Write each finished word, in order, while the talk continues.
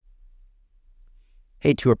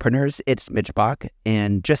Hey, Tourpreneurs, it's Mitch Bach,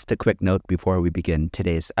 and just a quick note before we begin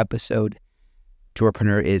today's episode.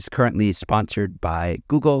 Tourpreneur is currently sponsored by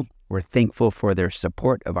Google. We're thankful for their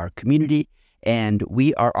support of our community, and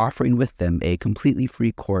we are offering with them a completely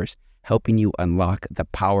free course helping you unlock the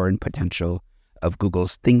power and potential of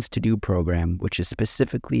Google's Things to Do program, which is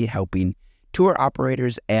specifically helping tour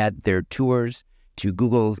operators add their tours to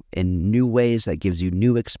Google in new ways that gives you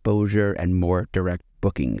new exposure and more direct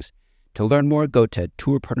bookings. To learn more, go to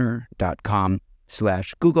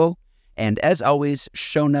tourpreneur.com/Google. And as always,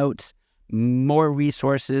 show notes, more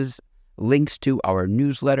resources, links to our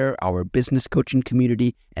newsletter, our business coaching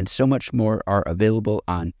community, and so much more are available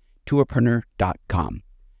on tourpreneur.com.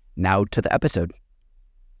 Now to the episode.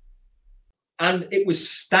 And it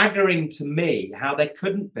was staggering to me how there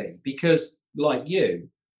couldn't be, because like you,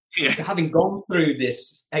 having gone through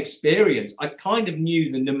this experience, I kind of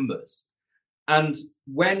knew the numbers. And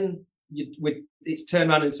when it's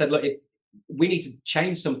turned around and said, look, if we need to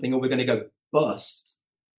change something or we're going to go bust,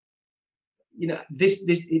 this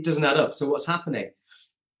it doesn't add up. So what's happening?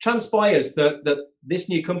 Transpires that this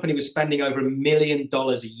new company was spending over $1 million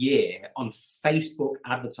a year on Facebook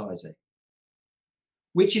advertising,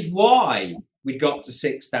 which is why we got to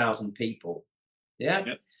 6,000 people. Yeah.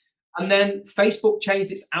 Yep. And then Facebook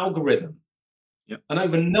changed its algorithm. Yep. And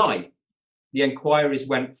overnight, the inquiries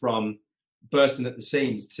went from bursting at the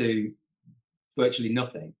seams to virtually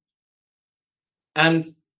nothing. And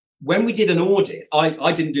when we did an audit,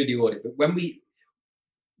 I didn't do the audit, but when we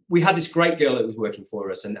had this great girl that was working for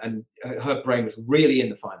us, and her brain was really in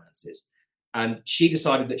the finances, and she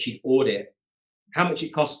decided that she'd audit how much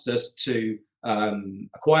it costs us to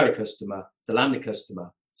acquire a customer, to land a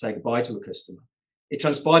customer, say goodbye to a customer. It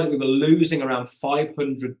transpired that we were losing around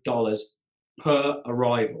 $500 per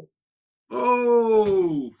arrival.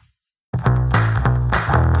 Oh!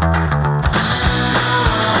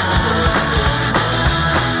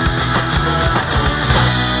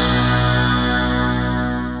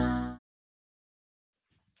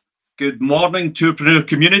 Good morning, Tourpreneur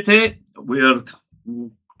community. We're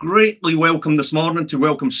greatly welcome this morning to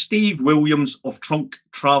welcome Steve Williams of Trunk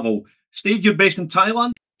Travel. Steve, you're based in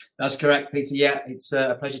Thailand? That's correct, Peter. Yeah, it's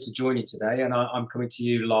a pleasure to join you today, and I'm coming to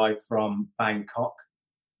you live from Bangkok.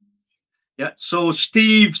 Yeah, so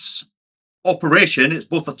Steve's operation, it's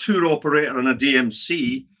both a tour operator and a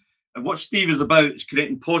DMC, and what Steve is about is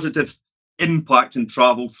creating positive impact in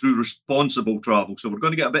travel through responsible travel. So we're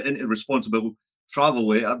going to get a bit into responsible travel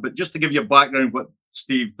later, but just to give you a background what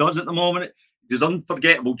Steve does at the moment, it is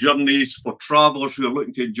unforgettable journeys for travellers who are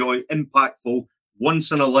looking to enjoy impactful,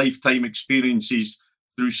 once-in-a-lifetime experiences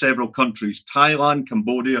through several countries: Thailand,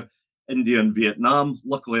 Cambodia, India, and Vietnam.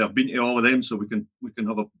 Luckily, I've been to all of them, so we can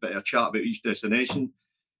have a bit of a chat about each destination.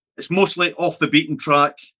 It's mostly off the beaten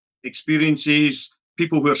track experiences,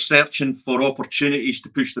 people who are searching for opportunities to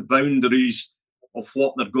push the boundaries of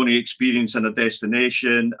what they're going to experience in a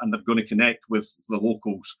destination, and they're going to connect with the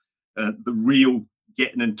locals, the real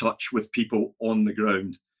getting in touch with people on the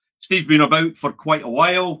ground. Steve's been about for quite a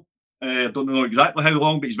while. I don't know exactly how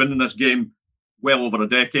long, but he's been in this game well over a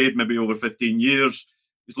decade, maybe over 15 years.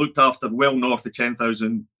 He's looked after well north of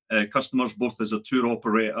 10,000 customers, both as a tour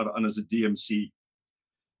operator and as a DMC.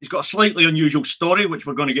 He's got a slightly unusual story, which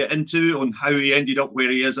we're going to get into, on how he ended up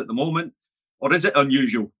where he is at the moment. Or is it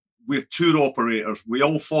unusual? We're tour operators. We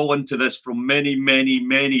all fall into this from many, many,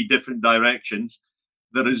 many different directions.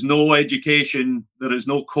 There is no education, there is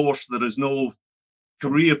no course, there is no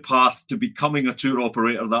career path to becoming a tour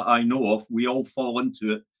operator that I know of. We all fall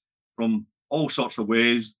into it from all sorts of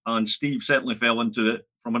ways, and Steve certainly fell into it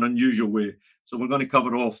from an unusual way. So we're going to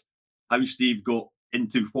cover off how Steve got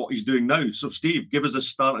into what he's doing now. So Steve, give us the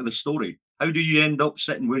start of the story. How do you end up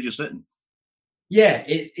sitting where you're sitting? Yeah,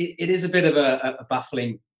 it is a bit of a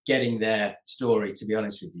baffling getting there story, to be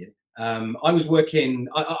honest with you. I was working,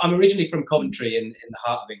 I'm originally from Coventry in the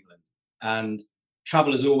heart of England, and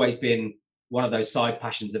travel has always been one of those side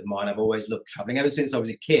passions of mine. I've always loved traveling. Ever since I was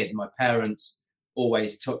a kid, my parents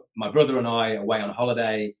always took my brother and I away on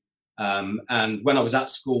holiday. And when I was at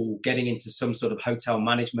school, getting into some sort of hotel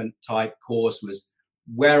management type course was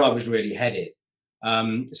where I was really headed.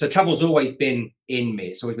 So travel's always been in me.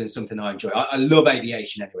 It's always been something I enjoy. I love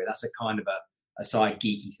aviation anyway. That's a kind of a side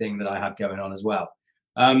geeky thing that I have going on as well.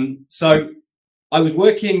 So I was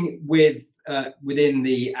working within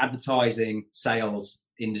the advertising sales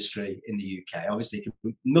industry in the UK, obviously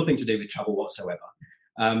nothing to do with travel whatsoever.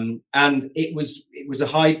 And it was a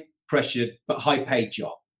high pressured but high paid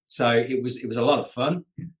job. So it was a lot of fun,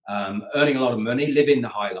 earning a lot of money, living the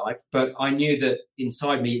high life. But I knew that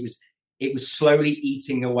inside me it was slowly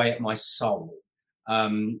eating away at my soul.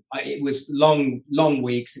 It was long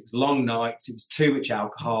weeks. It was long nights. It was too much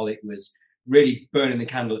alcohol. It was really burning the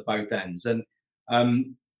candle at both ends. And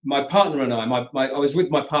my partner and I was with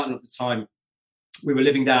my partner at the time. We were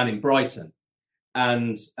living down in Brighton,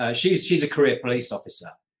 and she's a career police officer,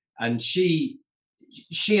 and she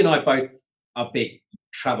and I both are big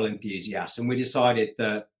travel enthusiasts, and we decided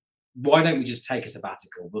that why don't we just take a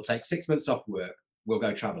sabbatical? We'll take 6 months off work. We'll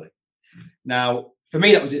go traveling. Now, for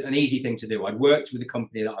me, that was an easy thing to do. I'd worked with a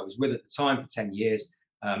company that I was with at the time for 10 years,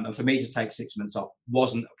 and for me to take 6 months off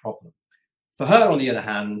wasn't a problem. For her, on the other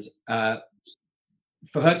hand,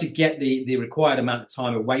 for her to get the required amount of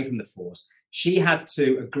time away from the force, she had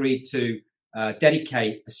to agree to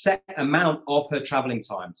dedicate a set amount of her traveling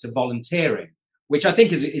time to volunteering, which I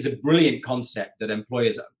think is a brilliant concept that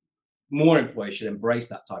more employers should embrace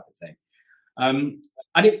that type of thing.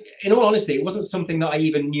 And in all honesty, it wasn't something that I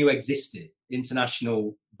even knew existed,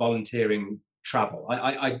 international volunteering travel.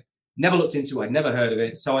 I never looked into it. I'd never heard of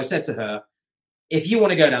it. So I said to her, if you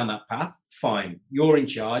want to go down that path, fine. You're in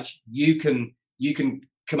charge. You can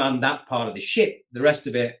command that part of the ship. The rest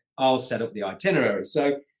of it, I'll set up the itinerary.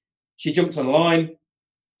 So she jumped online.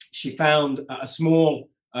 She found a small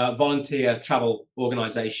volunteer travel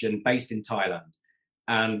organization based in Thailand.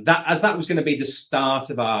 And that was going to be the start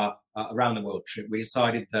of our around the world trip, we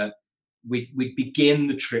decided that we'd begin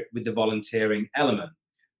the trip with the volunteering element.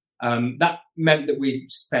 That meant that we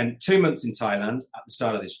spent 2 months in Thailand at the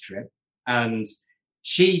start of this trip. And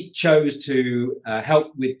she chose to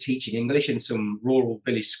help with teaching English in some rural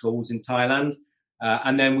village schools in Thailand.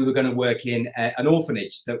 And then we were going to work in an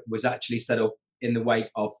orphanage that was actually set up in the wake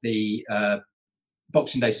of the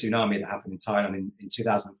Boxing Day tsunami that happened in Thailand in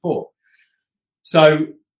 2004. So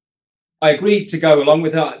I agreed to go along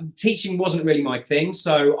with her. Teaching wasn't really my thing.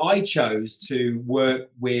 So I chose to work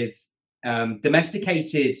with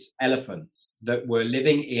domesticated elephants that were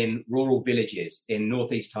living in rural villages in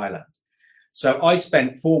northeast Thailand. So I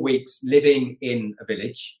spent 4 weeks living in a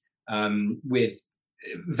village with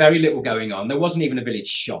very little going on. There wasn't even a village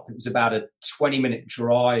shop. It was about a 20-minute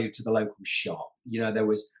drive to the local shop. There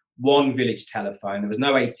was one village telephone. There was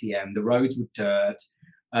no ATM. The roads were dirt.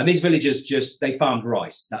 And these villagers they farmed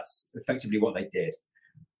rice. That's effectively what they did.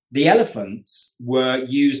 The elephants were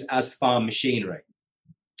used as farm machinery.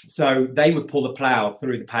 So they would pull the plow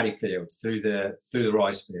through the paddy fields, through the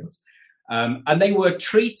rice fields. And they were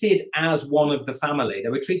treated as one of the family. They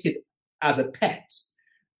were treated as a pet.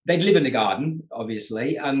 They'd live in the garden,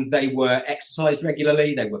 obviously, and they were exercised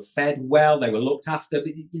regularly. They were fed well. They were looked after.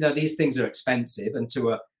 These things are expensive. And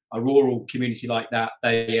to a rural community like that,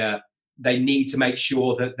 they need to make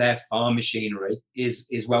sure that their farm machinery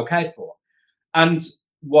is well cared for. And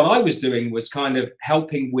what I was doing was kind of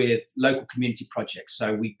helping with local community projects.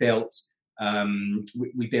 So we built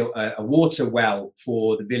a water well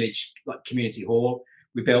for the village community hall.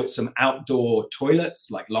 We built some outdoor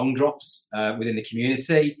toilets, like long drops within the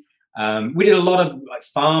community. We did a lot of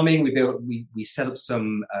farming. We set up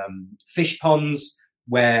some fish ponds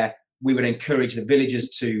where we would encourage the villagers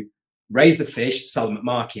to raise the fish, sell them at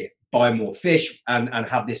market, buy more fish, and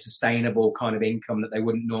have this sustainable kind of income that they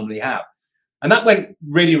wouldn't normally have. And that went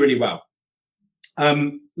really, really well.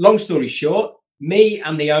 Long story short, me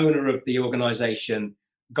and the owner of the organization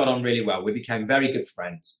got on really well. We became very good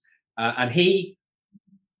friends. And he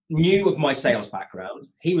knew of my sales background.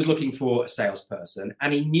 He was looking for a salesperson,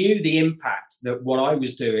 and he knew the impact that what I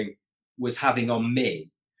was doing was having on me.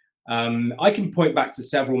 I can point back to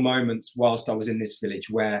several moments whilst I was in this village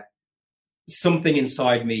where something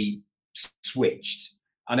inside me switched,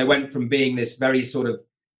 and I went from being this very sort of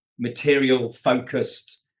material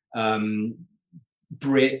focused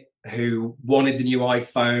Brit who wanted the new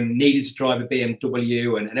iPhone, needed to drive a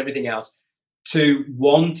BMW and everything else, to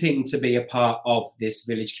wanting to be a part of this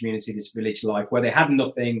village community, this village life where they had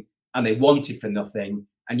nothing and they wanted for nothing,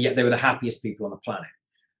 and yet they were the happiest people on the planet.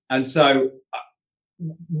 And so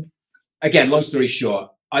again, long story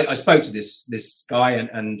short, I spoke to this guy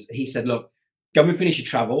and he said, look, go and finish your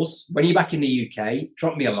travels. When you're back in the UK,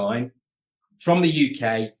 drop me a line. From the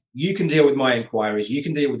UK, you can deal with my inquiries. You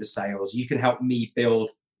can deal with the sales. You can help me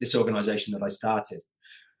build this organization that I started.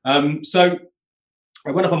 So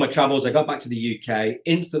I went off on my travels. I got back to the UK.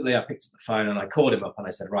 Instantly, I picked up the phone and I called him up and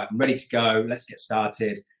I said, right, I'm ready to go. Let's get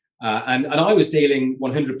started. And I was dealing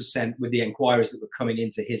 100% with the inquiries that were coming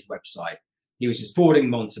into his website. He was just forwarding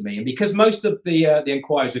them on to me. And because most of the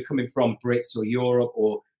inquiries were coming from Brits or Europe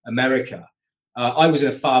or America, I was in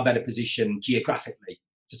a far better position geographically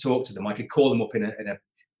to talk to them. I could call them up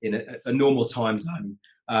in a normal time zone,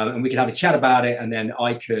 and we could have a chat about it, and then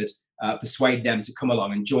I could persuade them to come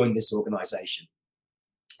along and join this organization.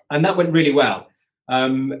 And that went really well.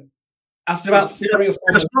 After about 3 or 4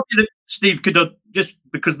 months, Steve, could I just,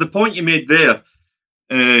 because the point you made there,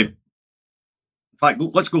 in fact,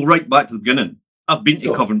 let's go right back to the beginning. I've been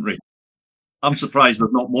to Coventry. I'm surprised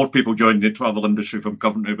there's not more people joining the travel industry from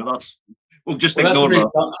Coventry, but we'll just ignore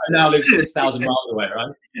that. I now live 6,000 miles away,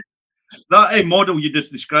 right? That model you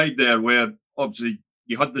just described there, where obviously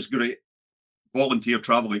you had this great volunteer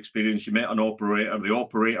travel experience, you met an operator, the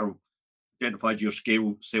operator identified your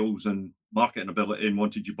scale, sales and marketing ability and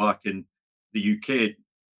wanted you back in the UK.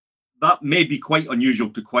 That may be quite unusual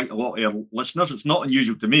to quite a lot of our listeners. It's not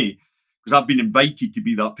unusual to me because I've been invited to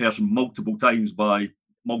be that person multiple times by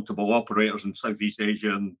multiple operators in Southeast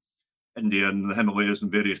Asia and India and the Himalayas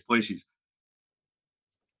and various places.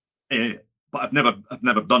 But I've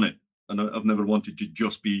never done it, and I've never wanted to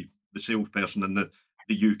just be the salesperson in the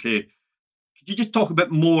UK. Could you just talk a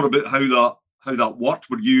bit more about how that worked?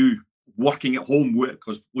 Were you working at home?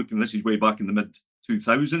 Because looking, this is way back in the mid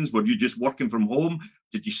 2000s. Were you just working from home?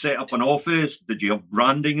 Did you set up an office? Did you have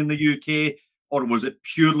branding in the UK, or was it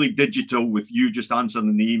purely digital with you just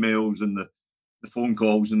answering the emails and the phone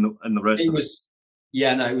calls and the rest? It was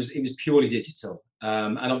purely digital,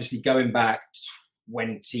 and obviously going back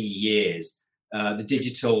 20 years, the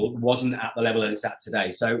digital wasn't at the level that it's at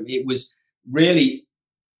today. So it was really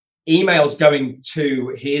emails going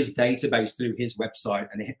to his database through his website,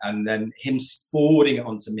 and then him forwarding it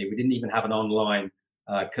onto me. We didn't even have an online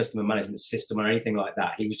customer management system or anything like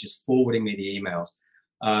that. He was just forwarding me the emails.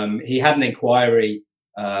 He had an inquiry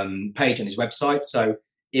page on his website, so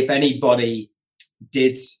if anybody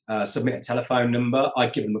did submit a telephone number,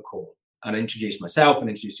 I'd give them a call and introduce myself and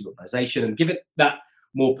introduce the organization and give it that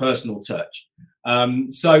more personal touch.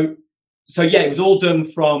 So it was all done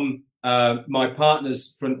from my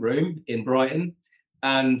partner's front room in Brighton.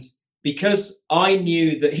 And because I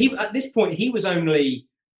knew that at this point, he was only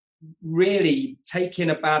really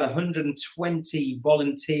taking about 120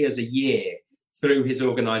 volunteers a year through his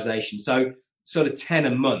organization. So sort of 10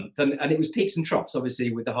 a month. And it was peaks and troughs,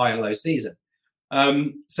 obviously, with the high and low season.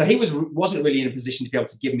 So he wasn't really in a position to be able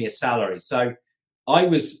to give me a salary. So I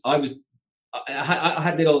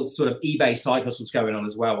had little sort of eBay side hustles going on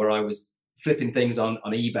as well, where I was flipping things on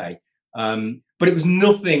eBay. But it was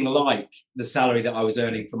nothing like the salary that I was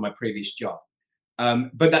earning from my previous job.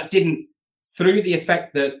 But that didn't, through the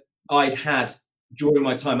effect that I'd had during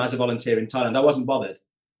my time as a volunteer in Thailand, I wasn't bothered.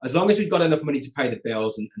 As long as we'd got enough money to pay the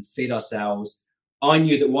bills and feed ourselves, I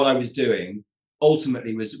knew that what I was doing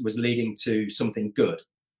ultimately was leading to something good.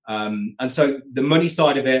 And so the money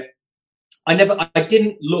side of it, I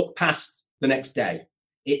didn't look past the next day.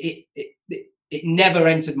 It never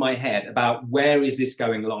entered my head about where is this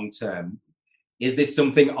going long term? Is this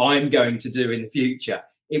something I'm going to do in the future?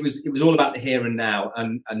 It was all about the here and now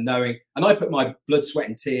and knowing, and I put my blood, sweat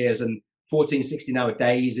and tears and 14, 16-hour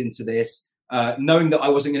days into this, knowing that I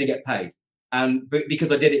wasn't going to get paid. But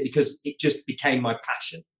because I did it, because it just became my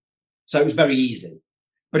passion. So it was very easy.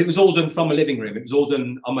 But it was all done from a living room. It was all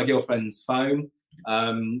done on my girlfriend's phone.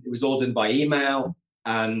 It was all done by email.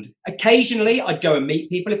 And occasionally I'd go and meet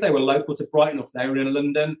people if they were local to Brighton or if they were in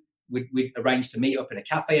London. We'd arrange to meet up in a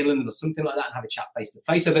cafe in London or something like that and have a chat face to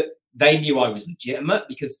face so that they knew I was legitimate,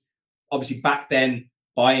 because obviously back then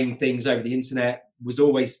buying things over the internet was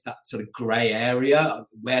always that sort of grey area.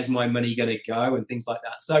 Where's my money going to go and things like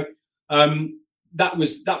that. So that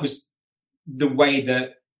was the way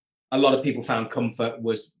that a lot of people found comfort,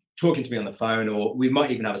 was talking to me on the phone, or we might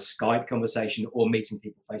even have a Skype conversation or meeting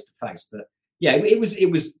people face to face. But yeah, it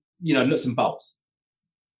was nuts and bolts.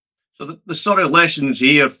 So the sort of lessons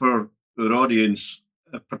here for our audience,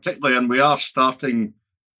 particularly, and we are starting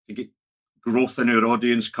to get growth in our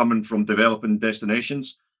audience coming from developing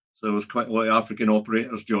destinations. So there's quite a lot of African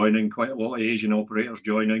operators joining, quite a lot of Asian operators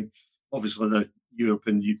joining. Obviously, the Europe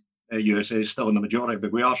and USA is still in the majority,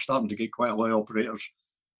 but we are starting to get quite a lot of operators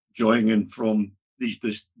joining from these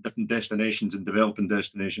different destinations and developing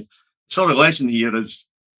destinations. The sort of lesson here is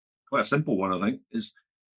quite a simple one, I think, is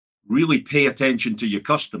really pay attention to your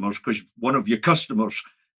customers, because one of your customers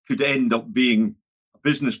could end up being a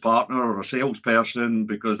business partner or a salesperson,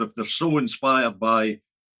 because if they're so inspired by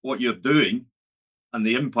what you're doing and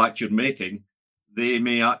the impact you're making, they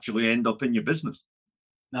may actually end up in your business.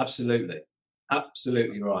 Absolutely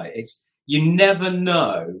right. You never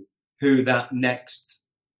know who that next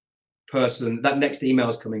person, that next email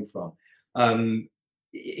is coming from.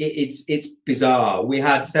 It's bizarre. We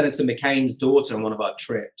had Senator McCain's daughter on one of our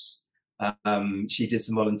trips. She did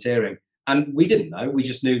some volunteering, and we didn't know. We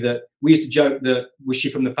just knew that we used to joke that was she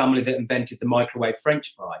from the family that invented the microwave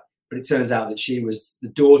French fry, but it turns out that she was the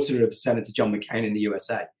daughter of Senator John McCain in the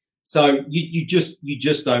USA. So you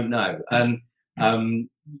just don't know. And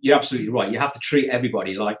You're absolutely right. You have to treat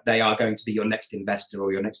everybody like they are going to be your next investor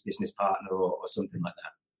or your next business partner or something like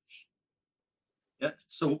that. Yeah.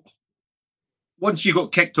 So once you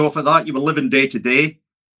got kicked off of that, you were living day to day,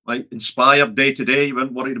 like inspired day to day. You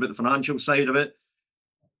weren't worried about the financial side of it.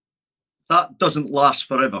 That doesn't last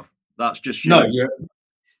forever. That's just human.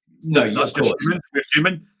 That's just human. We're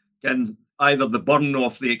human. And either the burn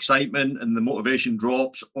of the excitement and the motivation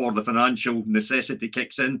drops, or the financial necessity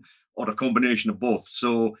kicks in, or a combination of both.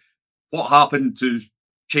 So what happened to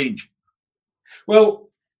change? Well,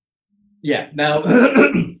 yeah. Now,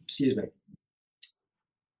 excuse me.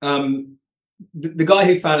 The guy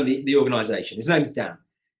who founded the organization, his name's Dan.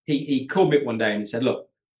 He called me up one day and he said, "Look,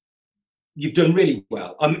 you've done really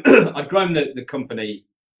well. I'd grown the company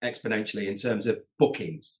exponentially in terms of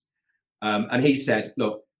bookings." And he said,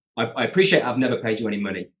 "Look, I appreciate I've never paid you any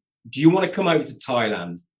money. Do you want to come over to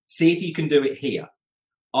Thailand, see if you can do it here?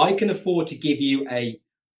 I can afford to give you a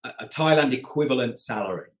Thailand equivalent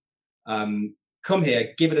salary. Come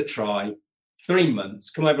here, give it a try, 3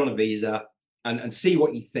 months, come over on a visa and see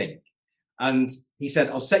what you think." And he said,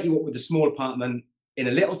 "I'll set you up with a small apartment in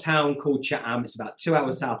a little town called Chatham. It's about 2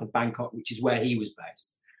 hours south of Bangkok, which is where he was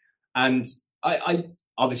based." And I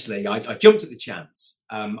obviously jumped at the chance.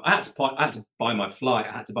 I had to buy my flight.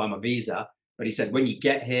 I had to buy my visa. But he said, "When you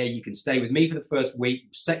get here, you can stay with me for the first week.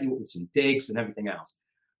 We'll set you up with some digs and everything else."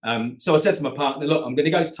 So I said to my partner, "Look, I'm going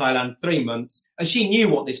to go to Thailand 3 months." And she knew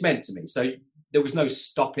what this meant to me. So there was no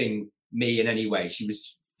stopping me in any way. She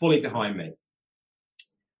was fully behind me.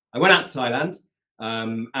 I went out to Thailand,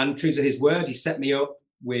 and true to his word, he set me up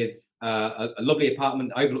with a lovely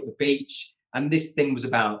apartment overlooked the beach. And this thing was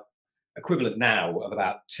about equivalent now of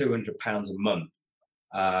about £200 a month.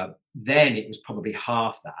 Then it was probably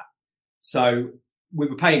half that. So we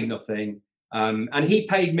were paying nothing. And he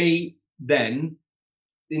paid me then,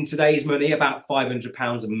 in today's money, about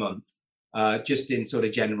 £500 a month, just in sort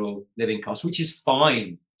of general living costs, which is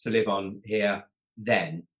fine to live on here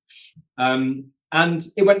then. And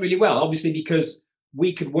it went really well, obviously, because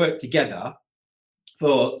we could work together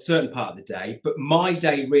for a certain part of the day. But my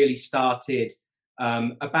day really started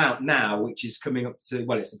about now, which is coming up to,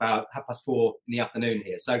 well, it's about 4:30 in the afternoon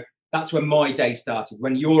here. So that's when my day started.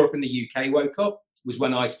 When Europe and the UK woke up was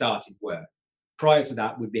when I started work. Prior to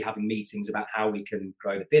that, we'd be having meetings about how we can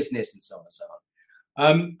grow the business and so on and so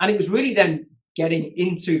on. And it was really then getting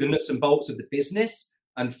into the nuts and bolts of the business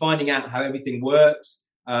and finding out how everything works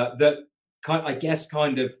that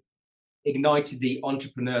kind of ignited the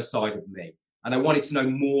entrepreneur side of me. And I wanted to know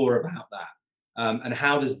more about that. And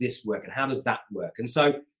how does this work? And how does that work? And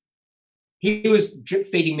so he was drip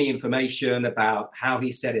feeding me information about how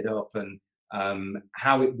he set it up and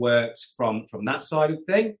how it works from that side of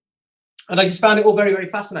thing. And I just found it all very, very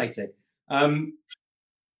fascinating.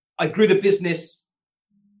 I grew the business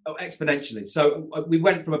exponentially. So we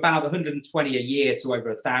went from about 120 a year to over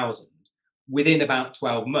 1,000 within about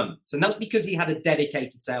 12 months. And that's because he had a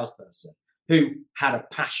dedicated salesperson who had a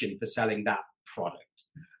passion for selling that product.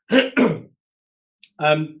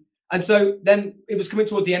 And so then it was coming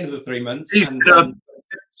towards the end of the 3 months.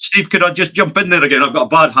 Steve, could I just jump in there again? I've got a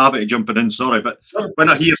bad habit of jumping in, sorry. But when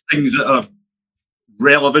I hear things that are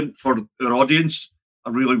relevant for our audience, I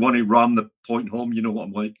really want to ram the point home. You know what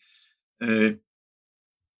I'm like.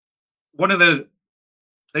 One of the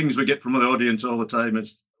things we get from the audience all the time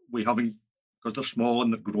is we haven't, because they're small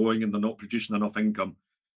and they're growing and they're not producing enough income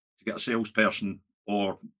to get a salesperson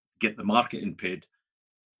or get the marketing paid.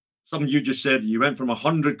 Something you just said, you went from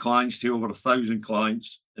 100 clients to over 1,000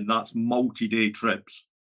 clients, and that's multi-day trips.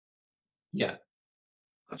 Yeah.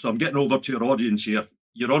 So I'm getting over to your audience here.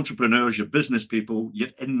 You're entrepreneurs, you're business people, you're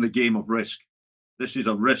in the game of risk. This is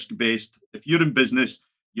a risk-based. If you're in business,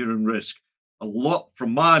 you're in risk. A lot,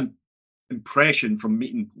 from my impression from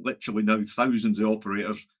meeting literally now thousands of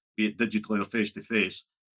operators, be it digitally or face-to-face,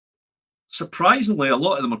 surprisingly, a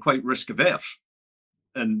lot of them are quite risk-averse.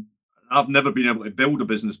 And I've never been able to build a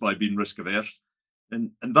business by being risk-averse.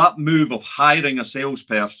 And that move of hiring a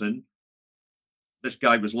salesperson, this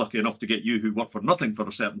guy was lucky enough to get you who worked for nothing for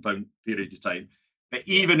a certain period of time. But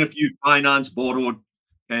even if you finance, borrowed,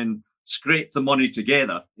 and scrape the money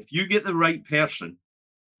together, if you get the right person,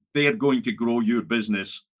 they're going to grow your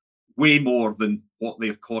business way more than what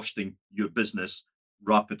they're costing your business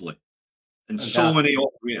rapidly. And so many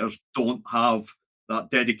operators don't have that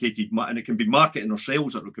dedicated, and it can be marketing or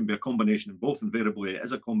sales, or it can be a combination of both. Invariably, it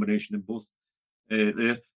is a combination of both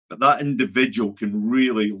there. But that individual can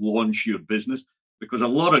really launch your business, because a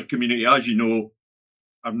lot of community, as you know,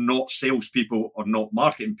 are not salespeople or not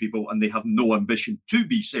marketing people, and they have no ambition to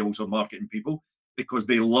be sales or marketing people because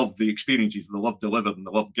they love the experiences, they love delivering,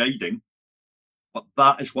 they love guiding. But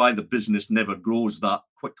that is why the business never grows that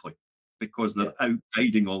quickly, because they're out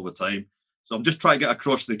guiding all the time. So I'm just trying to get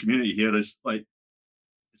across to the community here is like,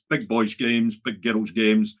 it's big boys games, big girls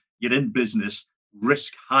games. You're in business,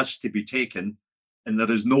 risk has to be taken, and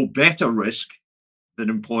there is no better risk than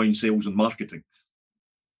employing sales and marketing.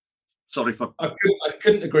 Sorry for I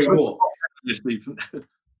couldn't agree more.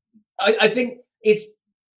 I think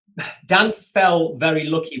Dan fell very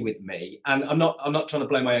lucky with me, and I'm not trying to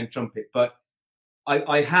blow my own trumpet, but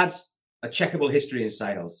I had a checkable history in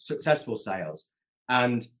sales, successful sales,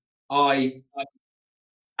 and I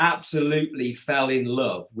absolutely fell in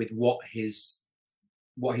love with what his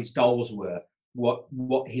goals were,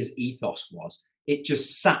 what his ethos was. It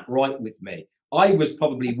just sat right with me. I was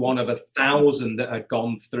probably one of 1,000 that had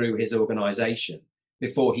gone through his organization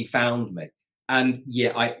before he found me. And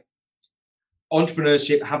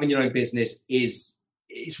entrepreneurship, having your own business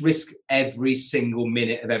it's risk every single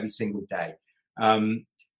minute of every single day.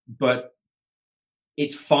 But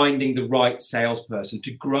it's finding the right salesperson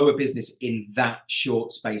to grow a business in that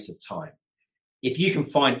short space of time. If you can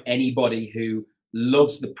find anybody who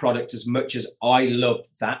loves the product as much as I loved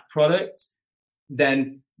that product,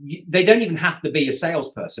 then they don't even have to be a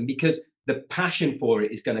salesperson, because the passion for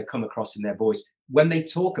it is going to come across in their voice when they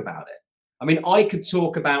talk about it. I mean, I could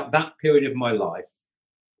talk about that period of my life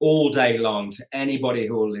all day long to anybody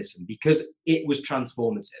who will listen, because it was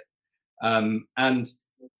transformative. And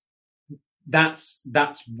that's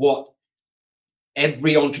what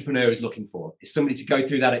every entrepreneur is looking for, is somebody to go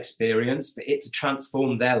through that experience, for it to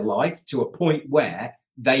transform their life to a point where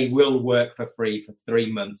they will work for free for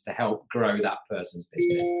 3 months to help grow that person's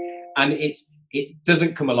business. And it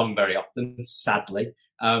doesn't come along very often, sadly.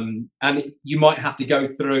 And you might have to go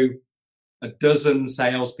through a dozen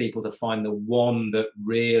salespeople to find the one that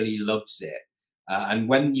really loves it. And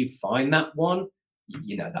when you find that one,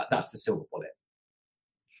 that's the silver bullet.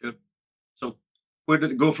 Sure. So where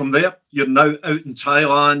did it go from there? You're now out in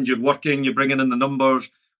Thailand, you're working, you're bringing in the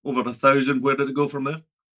numbers, over 1,000. Where did it go from there?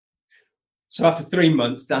 So after 3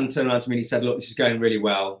 months, Dan turned around to me and he said, look, this is going really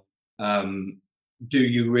well. Do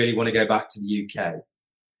you really want to go back to the UK?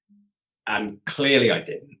 And clearly I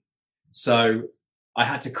didn't. So I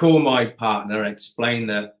had to call my partner and explain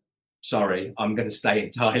that, sorry, I'm going to stay in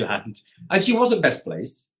Thailand. And she wasn't best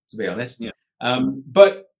pleased, to be honest. Yeah.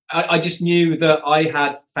 But I just knew that I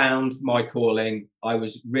had found my calling. I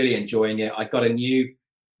was really enjoying it. I got a new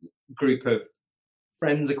group of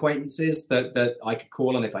friends, acquaintances that I could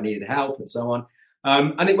call on if I needed help and so on.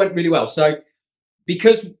 And it went really well. So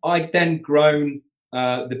because I'd then grown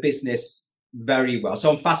the business very well, so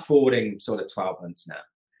I'm fast forwarding sort of 12 months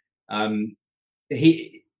now.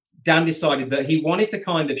 Dan decided that he wanted to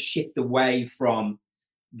kind of shift away from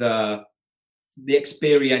the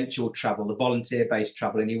experiential travel, the volunteer-based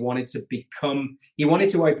travel, and he wanted to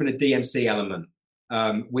open a DMC element,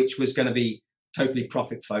 which was going to be totally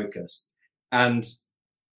profit-focused. And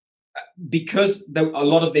because a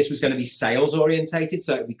lot of this was going to be sales orientated,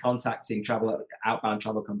 so it would be contacting outbound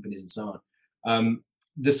travel companies and so on.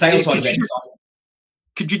 The sales side of it.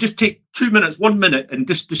 Could you just take 2 minutes, 1 minute, and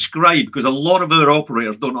just describe, because a lot of our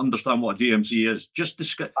operators don't understand what a DMC is. Just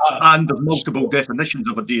describe, and there's multiple definitions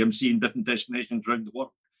of a DMC in different destinations around the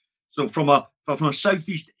world. So from a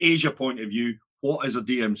Southeast Asia point of view, what is a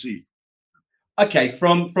DMC? Okay,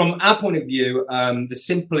 from our point of view, the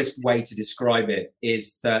simplest way to describe it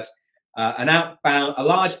is that a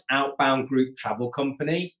large outbound group travel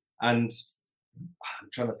company, and I'm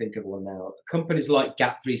trying to think of one now, companies like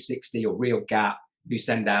Gap 360 or Real Gap, who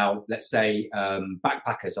send out, let's say,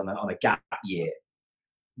 backpackers on a gap year,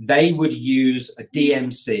 they would use a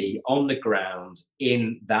DMC on the ground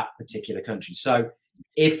in that particular country. So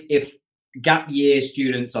if gap year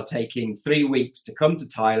students are taking 3 weeks to come to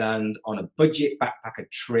Thailand on a budget backpacker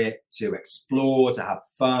trip to explore, to have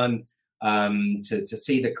fun, to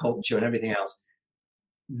see the culture and everything else,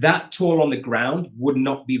 that tour on the ground would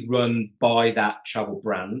not be run by that travel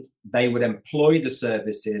brand. They would employ the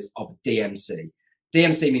services of a DMC.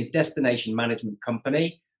 DMC means Destination Management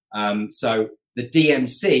Company. So the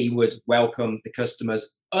DMC would welcome the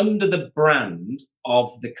customers under the brand of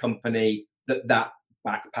the company that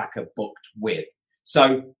backpacker booked with.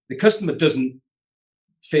 So the customer doesn't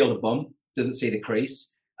feel the bump, doesn't see the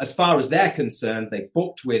crease. As far as they're concerned, they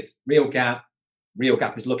booked with Real Gap. Real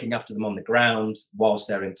Gap is looking after them on the ground whilst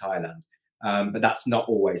they're in Thailand. But that's not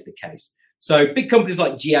always the case. So big companies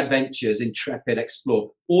like G Adventures, Intrepid, Explore,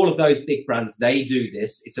 all of those big brands, they do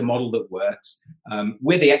this. It's a model that works.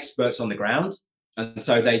 We're the experts on the ground. And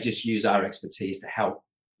so they just use our expertise to help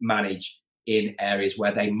manage in areas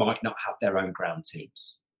where they might not have their own ground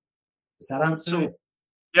teams. Does that answer it?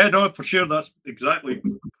 Yeah, no, for sure, that's exactly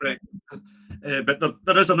correct. But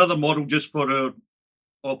there is another model just for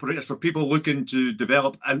operators, for people looking to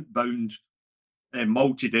develop outbound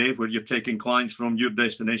multi-day, where you're taking clients from your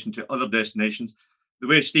destination to other destinations. The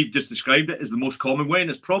way Steve just described it is the most common way, and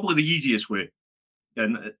it's probably the easiest way.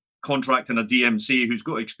 And contracting a DMC who's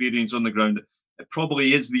got experience on the ground, it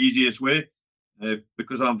probably is the easiest way.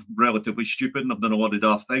 Because I'm relatively stupid and I've done a lot of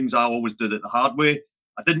daft things, I always did it the hard way.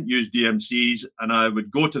 I didn't use DMCs, and I would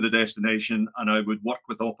go to the destination and I would work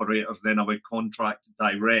with operators. Then I would contract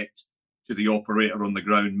direct to the operator on the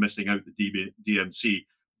ground, missing out the DMC.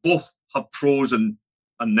 Both have pros and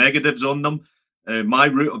negatives on them. My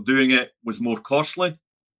route of doing it was more costly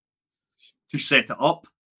to set it up,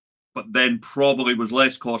 but then probably was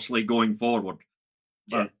less costly going forward.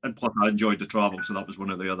 Yeah. And plus, I enjoyed the travel, so that was one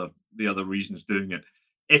of the other reasons doing it.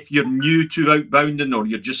 If you're new to outbounding or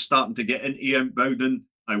you're just starting to get into outbounding,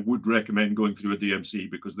 I would recommend going through a DMC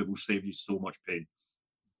because they will save you so much pain.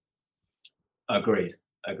 Agreed.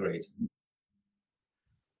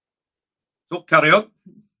 So carry on.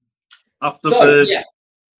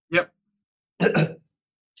 Yep.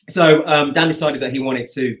 So Dan decided that he wanted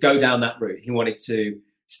to go down that route. He wanted to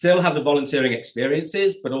still have the volunteering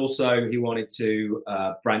experiences, but also he wanted to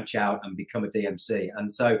branch out and become a DMC. And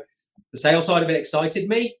so the sales side of it excited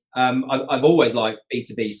me. I've always liked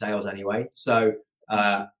B2B sales anyway. So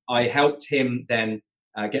I helped him then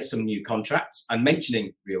get some new contracts. And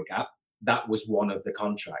mentioning RealGap, that was one of the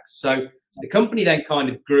contracts. So the company then kind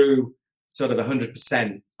of grew sort of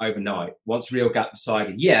 100% overnight. Once RealGap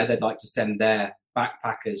decided, they'd like to send their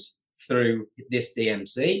backpackers through this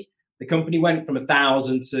DMC, the company went from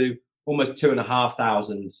 1,000 to almost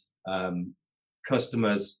 2,500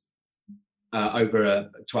 customers over a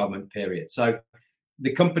 12-month period. So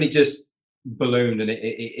the company just ballooned and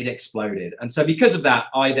it exploded. And so because of that,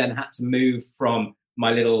 I then had to move from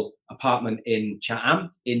my little apartment in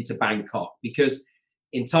Chatham into Bangkok, because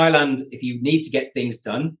in Thailand, if you need to get things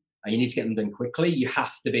done and you need to get them done quickly, you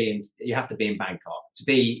have to be in Bangkok. To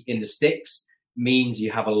be in the sticks means you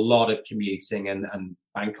have a lot of commuting, and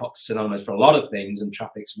Bangkok's synonymous for a lot of things, and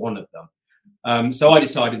traffic's one of them. So I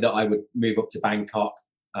decided that I would move up to Bangkok,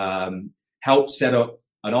 help set up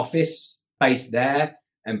an office based there,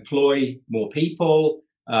 employ more people,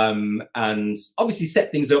 and obviously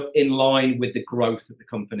set things up in line with the growth that the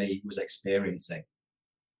company was experiencing.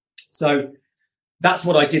 So that's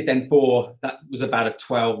what I did then that was about a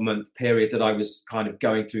 12-month period that I was kind of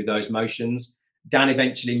going through those motions. Dan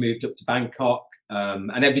eventually moved up to Bangkok,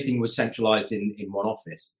 and everything was centralized in one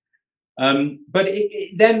office. But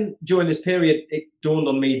then during this period, it dawned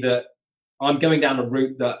on me that I'm going down a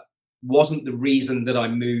route that wasn't the reason that I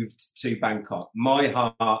moved to Bangkok. My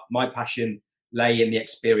heart, my passion lay in the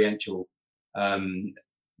experiential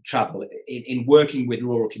travel, in working with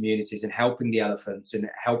rural communities and helping the elephants and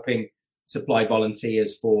helping supply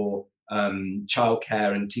volunteers for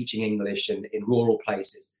childcare and teaching English in rural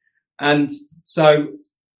places. And so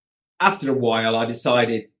after a while, I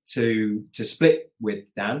decided to split with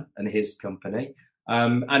Dan and his company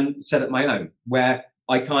and set up my own, where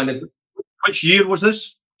I kind of... Which year was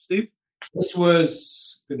this, Steve? This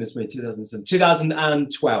was, goodness me,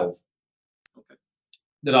 2012. Okay.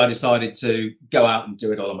 That I decided to go out and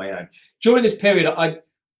do it all on my own. During this period,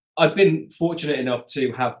 I've been fortunate enough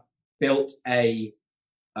to have built a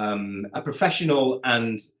professional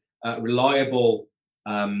and reliable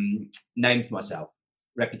name for myself,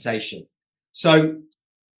 reputation. So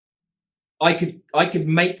I could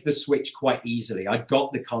make the switch quite easily. I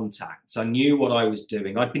got the contacts. I knew what I was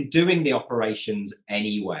doing. I'd been doing the operations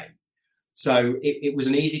anyway. So it was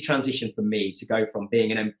an easy transition for me to go from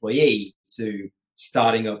being an employee to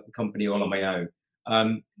starting up the company all on my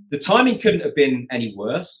own. The timing couldn't have been any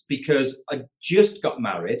worse, because I just got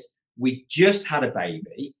married. We just had a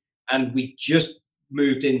baby, and we just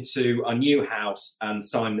moved into a new house and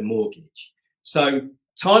signed the mortgage. So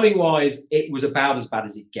timing wise, it was about as bad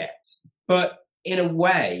as it gets. But in a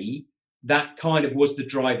way, that kind of was the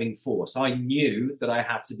driving force. I knew that I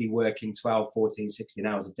had to be working 12, 14, 16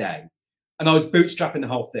 hours a day. And I was bootstrapping the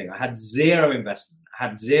whole thing. I had zero investment. I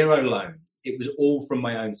had zero loans. It was all from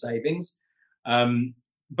my own savings.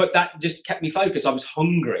 But that just kept me focused. I was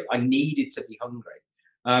hungry. I needed to be hungry.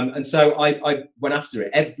 And so I went after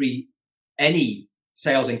it. Any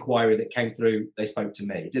sales inquiry that came through, they spoke to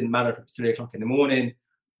me. It didn't matter if it was 3 o'clock in the morning,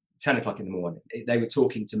 10 o'clock in the morning. They were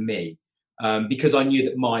talking to me because I knew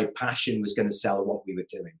that my passion was going to sell what we were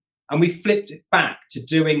doing. And we flipped it back to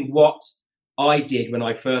doing what I did when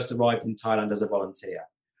I first arrived in Thailand as a volunteer.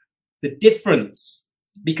 The difference,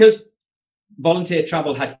 because volunteer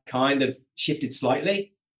travel had kind of shifted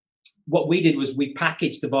slightly, what we did was we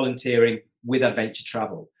packaged the volunteering with adventure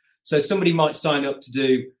travel. So somebody might sign up to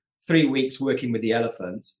do 3 weeks working with the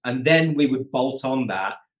elephant, and then we would bolt on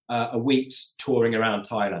that a week's touring around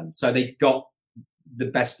Thailand. So they got the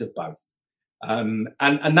best of both.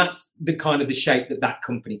 And that's the kind of the shape that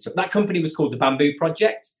company took. That company was called the Bamboo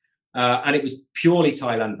Project, and it was purely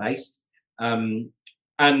Thailand based.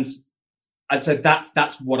 And so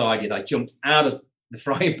that's what I did. I jumped out of the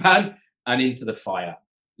frying pan and into the fire,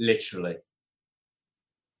 literally.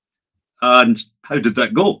 And how did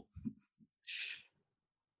that go?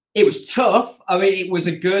 It was tough. I mean, it was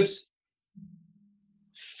a good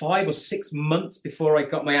 5 or 6 months before I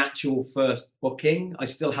got my actual first booking. I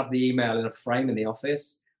still have the email in a frame in the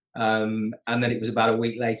office. And then it was about a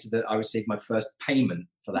week later that I received my first payment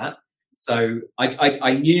for that. So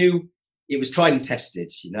I knew it was tried and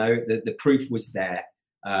tested, you know, the proof was there.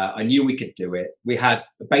 I knew we could do it. We had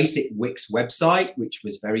a basic Wix website, which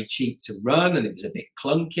was very cheap to run, and it was a bit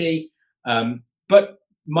clunky. But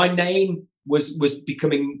my name was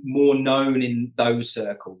becoming more known in those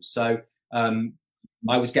circles. So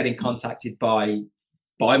I was getting contacted by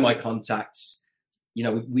my contacts. You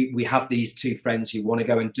know, we have these 2 friends who want to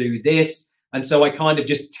go and do this. And so I kind of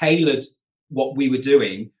just tailored what we were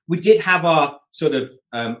doing. We did have our sort of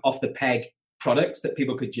off the peg products that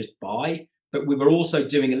people could just buy, but we were also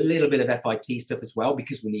doing a little bit of FIT stuff as well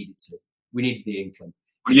because we needed to. We needed the income.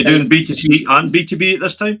 Were you doing B2C and B2B at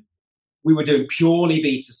this time? We were doing purely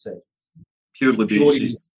B2C. Purely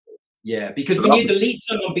B2C. Yeah, because we knew the lead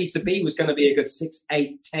time on B2B was going to be a good 6,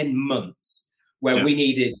 8, 10 months where we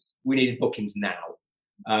needed bookings now.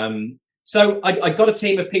 So I got a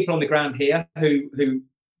team of people on the ground here who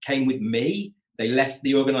came with me. They left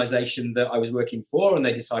the organization that I was working for and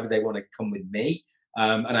they decided they want to come with me.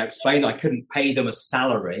 And I explained I couldn't pay them a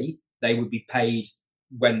salary. They would be paid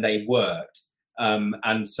when they worked.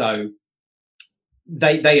 And so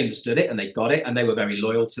they understood it and they got it and they were very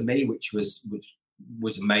loyal to me, which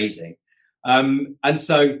was amazing. And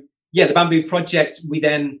so, yeah, the Bamboo Project, we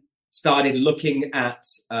then started looking at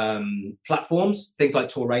platforms, things like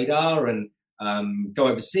Tour Radar and Go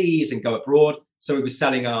Overseas and Go Abroad. So we were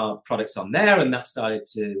selling our products on there, and that started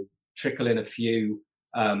to trickle in a few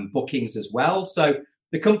bookings as well. So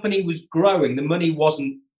the company was growing. The money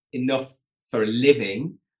wasn't enough for a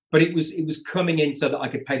living, but it was coming in so that I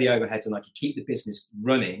could pay the overheads and I could keep the business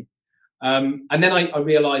running. And then I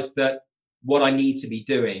realized that what I need to be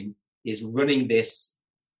doing is running this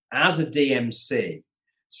as a DMC.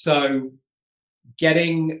 So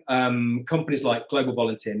getting companies like Global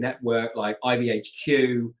Volunteer Network, like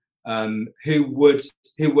IVHQ, who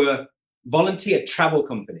were volunteer travel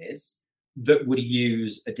companies that would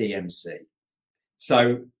use a DMC.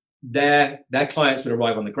 So their clients would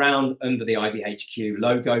arrive on the ground under the IVHQ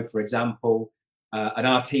logo, for example, and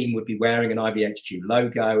our team would be wearing an IVHQ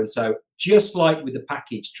logo. And so just like with the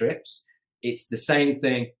package trips, it's the same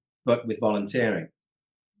thing, but with volunteering.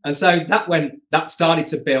 And so that started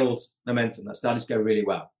to build momentum. That started to go really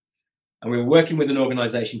well. And we were working with an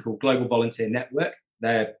organization called Global Volunteer Network.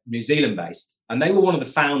 They're New Zealand based, and they were one of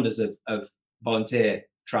the founders of volunteer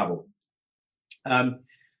travel.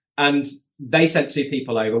 And they sent 2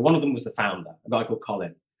 people over. One of them was the founder, a guy called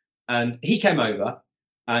Colin. And he came over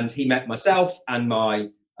and he met myself and my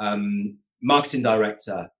marketing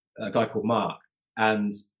director, a guy called Mark.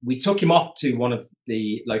 And we took him off to one of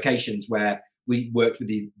the locations where we worked with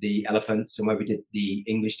the elephants and where we did the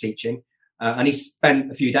English teaching. And he spent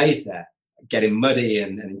a few days there getting muddy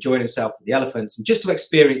and enjoying himself with the elephants and just to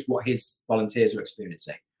experience what his volunteers were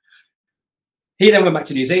experiencing. He then went back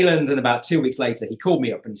to New Zealand, and about 2 weeks later, he called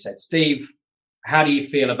me up and he said, "Steve, how do you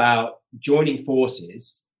feel about joining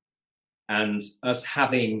forces and us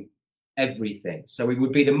having everything?" So we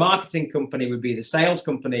would be the marketing company, we'd be the sales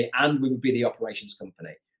company, and we would be the operations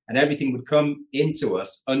company. And everything would come into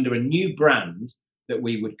us under a new brand that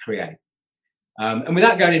we would create. And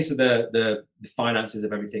without going into the finances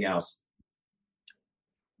of everything else,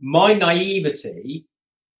 my naivety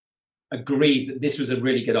agreed that this was a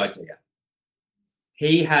really good idea.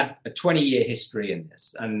 He had a 20-year history in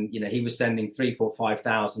this, and he was sending 3,000,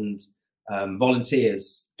 4,000, 5,000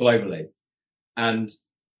 volunteers globally. And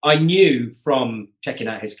I knew from checking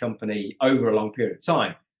out his company over a long period of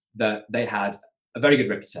time that they had a very good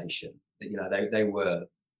reputation. That they were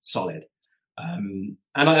solid. And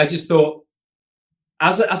I just thought,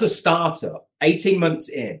 as a startup, 18 months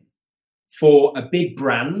in, for a big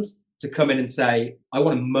brand to come in and say, "I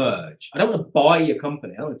want to merge. I don't want to buy your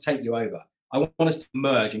company. I don't want to take you over. I want us to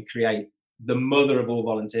merge and create the mother of all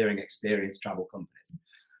volunteering experience travel companies."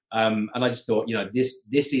 And I just thought,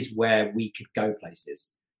 this is where we could go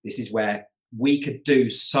places. This is where we could do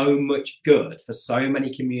so much good for so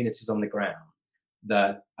many communities on the ground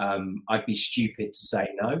that I'd be stupid to say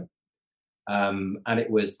no. And it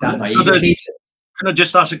was that naivety. Can I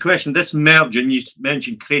just ask a question? This merging, you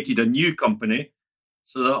mentioned, created a new company.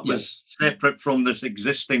 So that was separate from this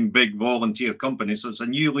existing big volunteer company. So it's a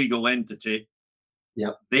new legal entity.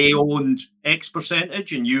 Yeah. They owned X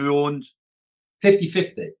percentage and you owned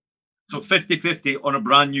 50-50. So 50-50 on a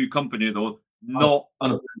brand new company, though, not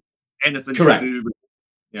anything correct. To do with.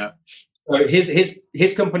 Yeah. So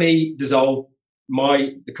his company dissolved.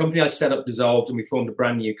 The company I set up dissolved, and we formed a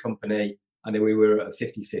brand new company. And then we were at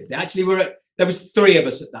 50-50. Actually, there was 3 of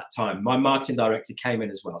us at that time. My marketing director came in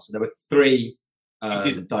as well. So there were 3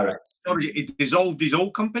 directors. Sorry, it dissolved his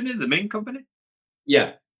old company, the main company?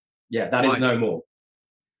 Yeah. That is no more.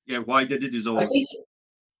 Yeah, why did it dissolve? I think,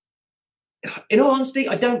 in all honesty,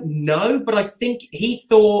 I don't know, but I think he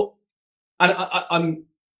thought, and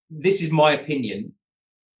this is my opinion,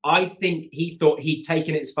 I think he thought he'd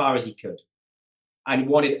taken it as far as he could and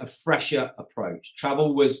wanted a fresher approach.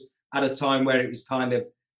 Travel was at a time where it was kind of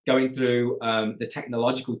going through the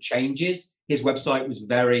technological changes. His website was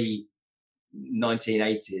very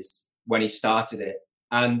 1980s when he started it.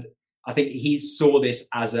 And I think he saw this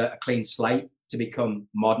as a clean slate to become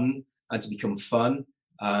modern and to become fun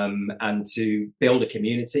and to build a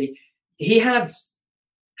community. He has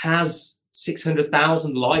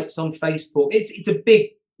 600,000 likes on Facebook.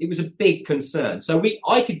 It was a big concern. So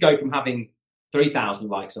I could go from having 3,000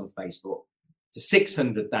 likes on Facebook to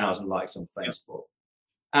 600,000 likes on Facebook.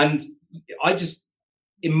 And I just,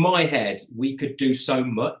 in my head, we could do so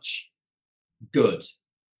much good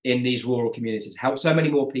in these rural communities, help so many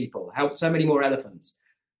more people, help so many more elephants.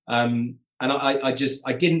 And I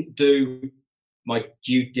didn't do my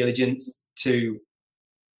due diligence to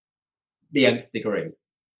the nth degree,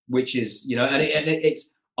 which is,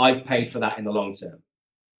 I've paid for that in the long term.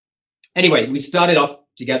 Anyway, we started off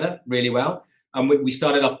together really well. And we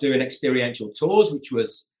started off doing experiential tours, which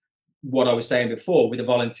was what I was saying before, with the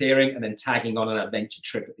volunteering and then tagging on an adventure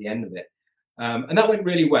trip at the end of it. And that went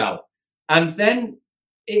really well. And then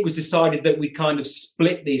it was decided that we'd kind of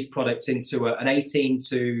split these products into an 18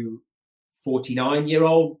 to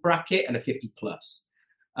 49-year-old bracket and a 50 plus.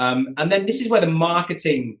 And then this is where the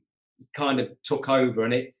marketing kind of took over.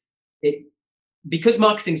 And it because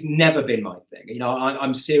marketing's never been my thing.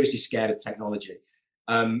 I'm seriously scared of technology.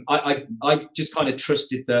 I just kind of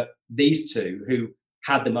trusted that these two who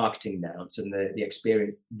had the marketing nous and the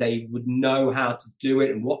experience, they would know how to do it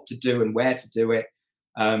and what to do and where to do it.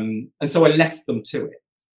 And so I left them to it.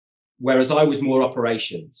 Whereas I was more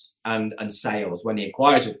operations and sales. When the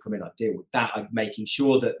inquiries would come in, I'd deal with that. I'm making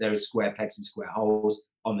sure that there is square pegs and square holes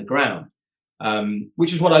on the ground,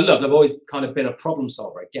 which is what I loved. I've always kind of been a problem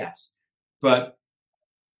solver, I guess. But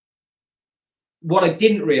what I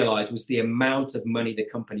didn't realize was the amount of money the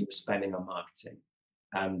company was spending on marketing.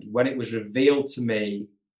 And when it was revealed to me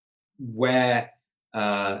where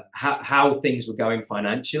how things were going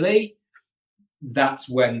financially, that's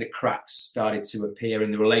when the cracks started to appear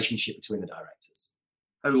in the relationship between the directors.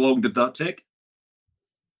 How long did that take?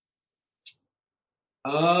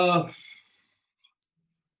 It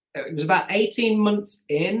was about 18 months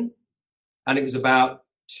in, and it was about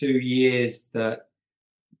 2 years that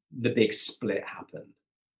the big split happened.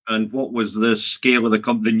 And what was the scale of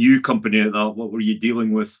the new company at that? What were you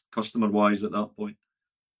dealing with customer-wise at that point?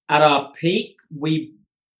 At our peak, we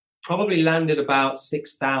probably landed about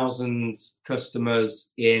 6,000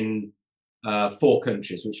 customers in 4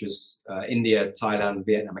 countries, which was India, Thailand,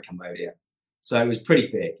 Vietnam, and Cambodia. So it was pretty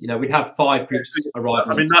big. We'd have 5 groups arrive.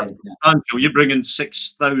 I mean, that's substantial. You're bringing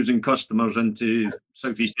 6,000 customers into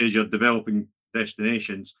Southeast Asia developing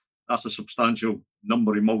destinations. That's a substantial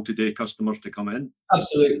number of multi-day customers to come in.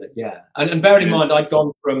 Absolutely, yeah. And bearing in mind, I'd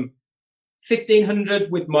gone from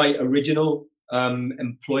 1,500 with my original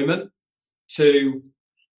employment to,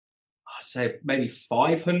 I'd say, maybe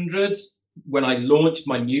 500 when I launched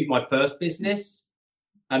my first business.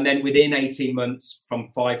 And then within 18 months, from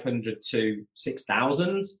 500 to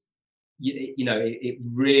 6,000, it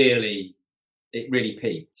really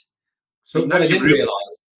peaked. So what I didn't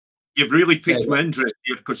realize. You've really piqued my interest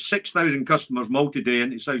here, because 6,000 customers multi-day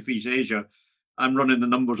into Southeast Asia, I'm running the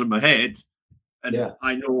numbers in my head, and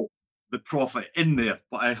I know the profit in there,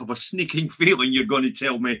 but I have a sneaking feeling you're going to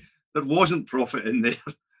tell me there wasn't profit in there.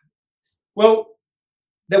 Well,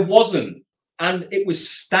 there wasn't. And it was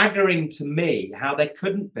staggering to me how there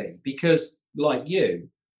couldn't be, because like you,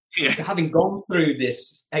 having gone through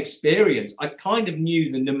this experience, I kind of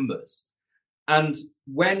knew the numbers. And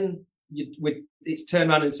when it's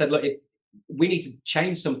turned around and said, look, if we need to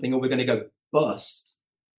change something or we're going to go bust,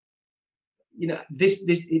 this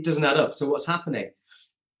it doesn't add up. So what's happening?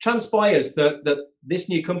 Transpires that this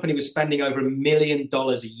new company was spending over $1 million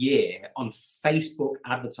a year on Facebook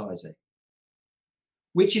advertising,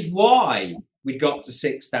 which is why we got to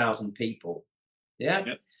 6,000 people. Yeah.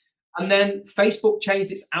 Yep. And then Facebook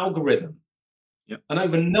changed its algorithm. Yep. And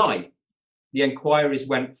overnight, the inquiries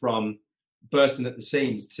went from bursting at the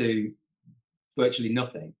seams to virtually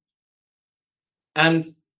nothing. And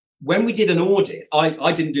when we did an audit,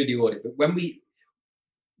 I didn't do the audit, but when we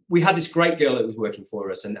had this great girl that was working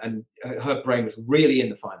for us, and her brain was really in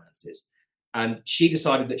the finances. And she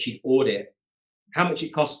decided that she'd audit how much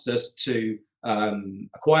it costs us to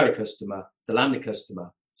acquire a customer, to land a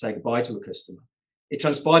customer, say goodbye to a customer. It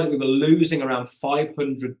transpired that we were losing around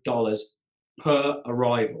 $500 per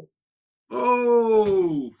arrival.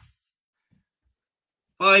 Oh,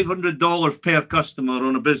 $500 per customer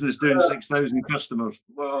on a business doing 6,000 customers.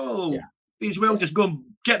 Whoa. Yeah. He's well just going,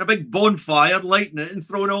 getting a big bonfire, lighting it and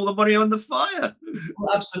throwing all the money on the fire.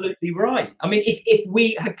 Well, absolutely right. I mean, if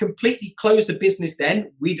we had completely closed the business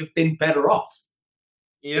then, we'd have been better off.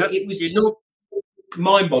 Yeah. It was just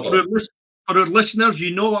mind-boggling. For our listeners,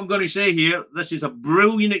 you know what I'm going to say here. This is a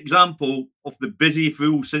brilliant example of the busy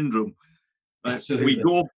fool syndrome. Absolutely.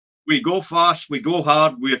 We go fast, we go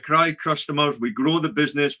hard, we acquire customers, we grow the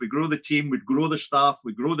business, we grow the team, we grow the staff,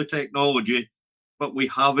 we grow the technology, but we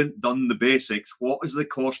haven't done the basics. What is the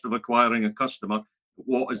cost of acquiring a customer?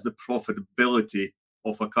 What is the profitability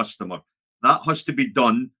of a customer? That has to be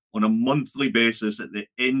done on a monthly basis at the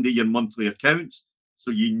end of your monthly accounts.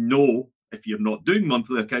 So you know, if you're not doing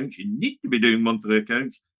monthly accounts, you need to be doing monthly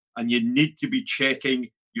accounts, and you need to be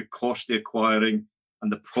checking your cost of acquiring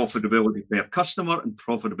and the profitability per customer and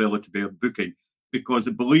profitability per booking. Because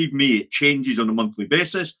believe me, it changes on a monthly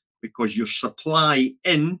basis, because your supply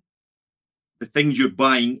in, the things you're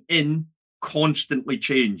buying in, constantly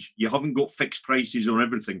change. You haven't got fixed prices on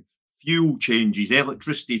everything. Fuel changes,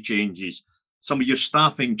 electricity changes, some of your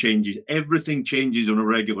staffing changes, everything changes on a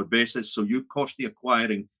regular basis. So your cost of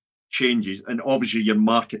acquiring changes, and obviously your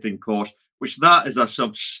marketing cost, which that is a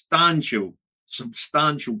substantial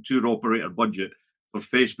tour operator budget for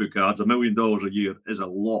Facebook ads. $1 million a year is a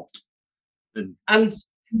lot. And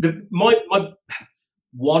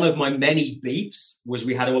one of my many beefs was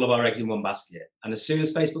we had all of our eggs in one basket. And as soon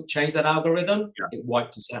as Facebook changed that algorithm, it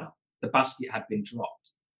wiped us out. The basket had been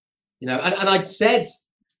dropped. And I'd said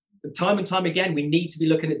time and time again, we need to be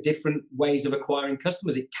looking at different ways of acquiring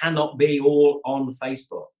customers. It cannot be all on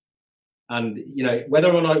Facebook. And, whether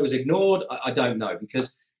or not it was ignored, I don't know.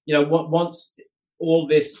 Because, once all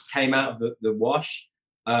this came out of the wash,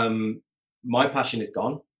 my passion had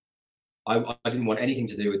gone. I didn't want anything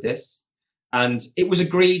to do with this. And it was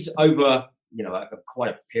agreed over,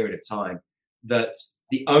 quite a period of time, that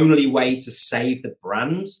the only way to save the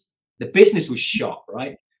brand, the business was shot,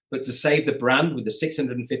 right? But to save the brand with the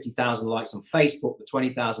 650,000 likes on Facebook, the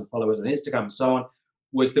 20,000 followers on Instagram and so on,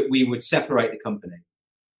 was that we would separate the company.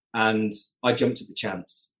 And I jumped at the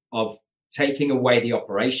chance of taking away the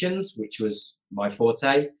operations, which was my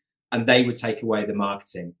forte, and they would take away the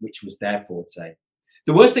marketing, which was their forte.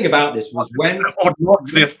 The worst thing about this was when... Or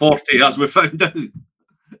not their forte, as we found out.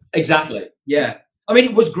 Exactly, yeah. I mean,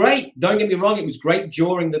 it was great. Don't get me wrong. It was great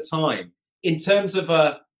during the time. In terms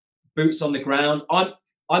of boots on the ground, I'm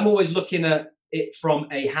always looking at it from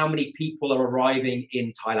how many people are arriving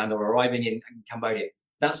in Thailand or arriving in Cambodia.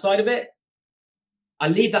 That side of it, I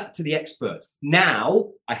leave that to the experts. Now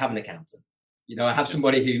I have an accountant. I have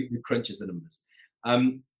somebody who crunches the numbers.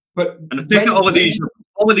 But I think all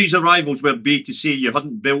of these arrivals were B2C. You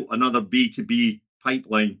hadn't built another B2B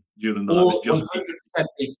pipeline during that. Or 100%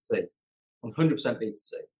 B2C. 100%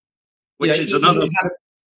 B2C. Which is another.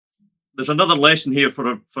 There's another lesson here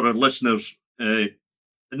for our listeners.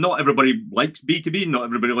 Not everybody likes B2B. Not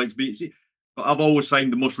everybody likes B2C. But I've always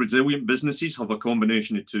found the most resilient businesses have a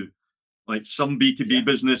combination of two. Like some B2B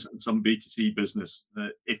business and some B2C business.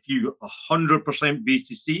 If you 100%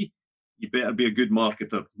 B2C, you better be a good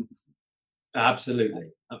marketer.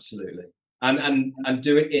 Absolutely. And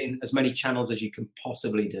do it in as many channels as you can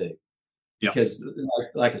possibly do. Because,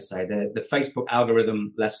 like I say, the Facebook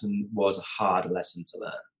algorithm lesson was a hard lesson to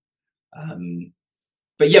learn.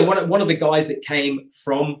 But yeah, one of the guys that came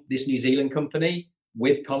from this New Zealand company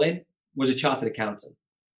with Colin was a chartered accountant.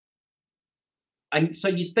 And so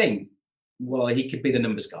you'd think, well, he could be the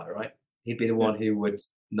numbers guy, right? He'd be the one who would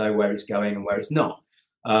know where it's going and where it's not.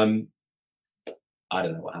 I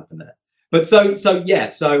don't know what happened there. But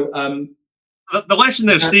the lesson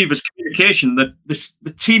there, Steve, is communication. The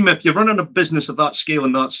team, if you're running a business of that scale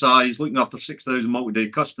and that size, looking after 6,000 multi-day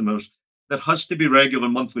customers, there has to be regular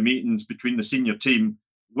monthly meetings between the senior team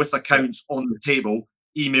with accounts on the table,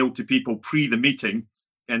 emailed to people pre the meeting,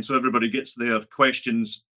 and so everybody gets their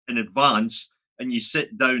questions in advance, and you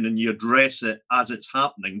sit down and you address it as it's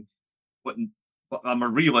happening. But I'm a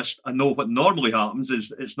realist. I know what normally happens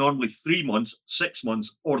is it's normally 3 months, 6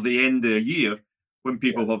 months, or the end of a year when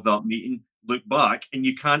people have that meeting, look back, and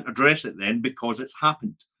you can't address it then because it's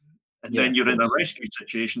happened. And then you're in a rescue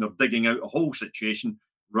situation or digging out a whole situation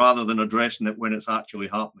rather than addressing it when it's actually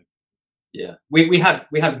happening. Yeah, we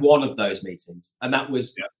had one of those meetings, and that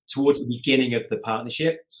was towards the beginning of the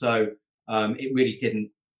partnership. So it really didn't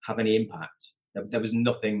have any impact. There was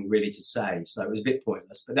nothing really to say, so it was a bit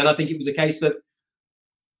pointless. But then I think it was a case of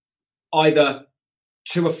either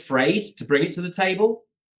too afraid to bring it to the table,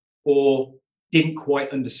 or didn't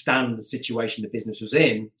quite understand the situation the business was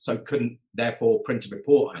in, so couldn't therefore print a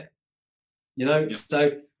report on it. You know,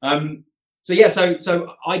 so I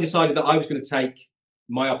decided that I was going to take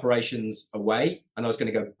my operations away, and I was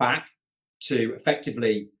going to go back to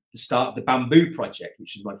effectively the start of the Bamboo Project,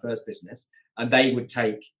 which was my first business, and they would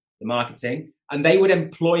take the marketing and they would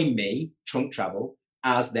employ me, Trunk Travel,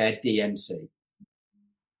 as their DMC.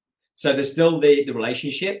 So there's still the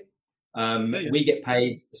relationship. We get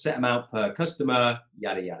paid a set amount per customer,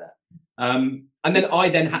 yada yada. And then I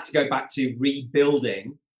had to go back to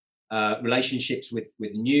rebuilding relationships with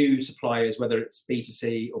new suppliers, whether it's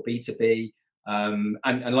B2C or B2B.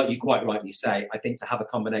 And like you quite rightly say, I think to have a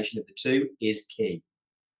combination of the two is key.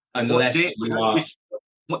 Unless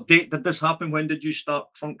what date did this happen? When did you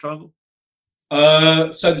start Trunk Travel?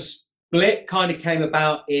 So the split kind of came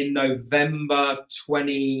about in November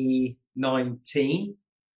 2019.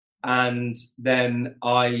 And then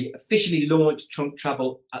I officially launched Trunk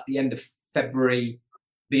Travel at the end of February,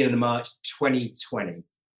 beginning of March 2020.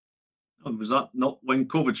 Oh, was that not when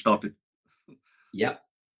COVID started? Yeah.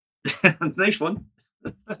 Nice one.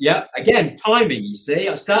 Yeah. Again, timing, you see.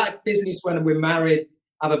 I started business when we're married,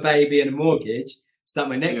 have a baby and a mortgage, start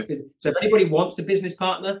my next business. So if anybody wants a business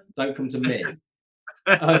partner, don't come to me.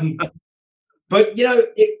 But, you know,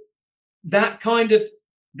 that kind of,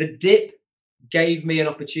 the dip gave me an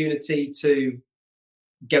opportunity to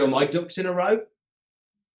get all my ducks in a row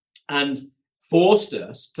and forced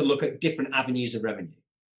us to look at different avenues of revenue.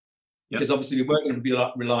 Because obviously we weren't going to be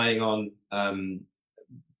relying on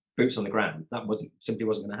boots on the ground. That simply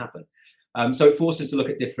wasn't going to happen. So it forced us to look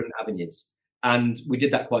at different avenues, and we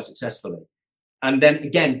did that quite successfully. And then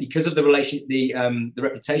again, because of the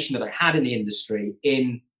reputation that I had in the industry,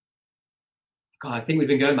 I think we've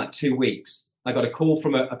been going about 2 weeks. I got a call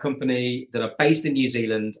from a company that are based in New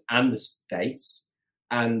Zealand and the States,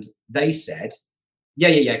 and they said,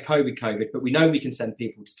 yeah, COVID, but we know we can send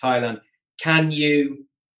people to Thailand. Can you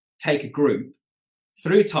take a group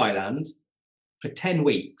through Thailand for 10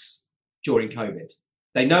 weeks during COVID?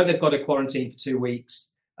 They know they've got to quarantine for 2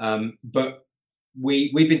 weeks, but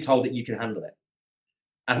we've been told that you can handle it.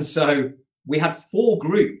 And so we had 4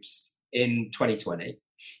 groups in 2020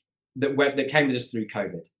 that came with us through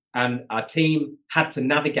COVID. And our team had to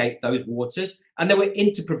navigate those waters. And there were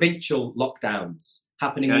interprovincial lockdowns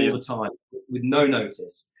happening all the time with no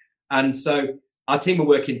notice. And so our team were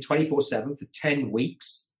working 24/7 for 10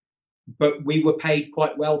 weeks, but we were paid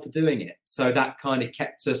quite well for doing it. So that kind of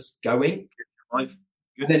kept us going. And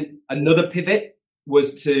then another pivot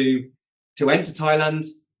was to enter Thailand.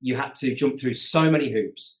 You had to jump through so many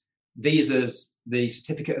hoops. Visas, the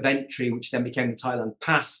certificate of entry, which then became the Thailand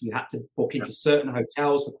pass. You had to book into certain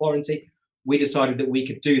hotels for quarantine. We decided that we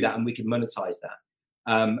could do that and we could monetize that.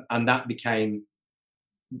 And that became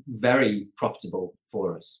very profitable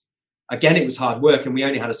for us. Again, it was hard work, and we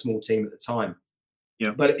only had a small team at the time.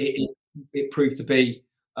 Yeah. But it proved to be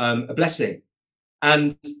a blessing.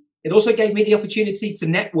 And it also gave me the opportunity to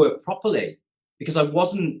network properly, because I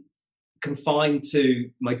wasn't confined to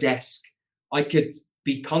my desk. I could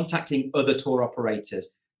be contacting other tour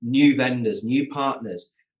operators, new vendors, new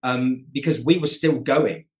partners, because we were still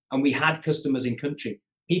going and we had customers in country.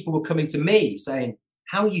 People were coming to me saying,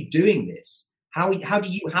 how are you doing this? How do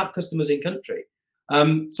you have customers in country?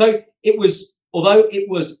 So it was, although it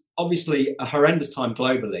was obviously a horrendous time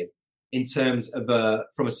globally in terms of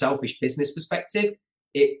from a selfish business perspective,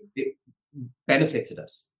 it benefited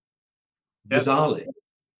us bizarrely.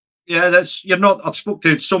 Yeah, I've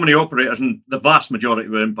spoken to so many operators, and the vast majority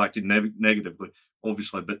were impacted negatively,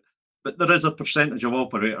 obviously, but there is a percentage of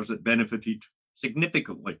operators that benefited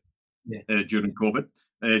significantly during COVID.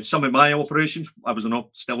 Some of my operations, I was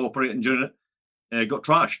still operating during it, got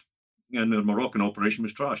trashed, and the Moroccan operation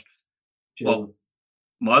was trashed. Sure. Well,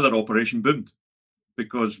 my other operation boomed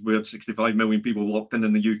because we had 65 million people locked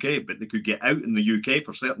in the UK, but they could get out in the UK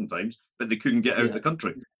for certain times, but they couldn't get out of the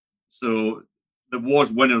country. So there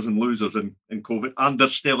was winners and losers in COVID, and there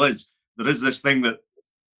still is. There is this thing that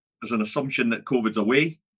there's an assumption that COVID's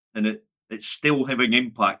away, and it's still having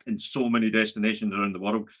impact in so many destinations around the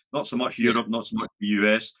world. Not so much Europe, not so much the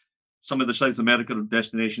US. Some of the South American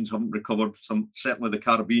destinations haven't recovered. Certainly the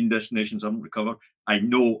Caribbean destinations haven't recovered. I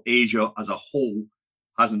know Asia as a whole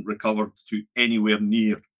hasn't recovered to anywhere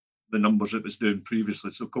near the numbers it was doing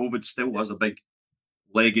previously. So COVID still has a big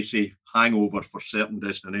legacy hangover for certain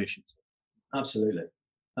destinations. Absolutely.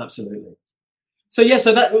 So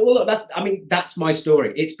that's my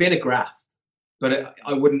story. It's been a graft, but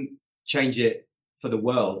I wouldn't change it for the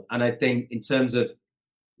world. And I think in terms of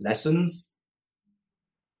lessons,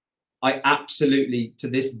 I absolutely, to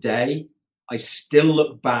this day, I still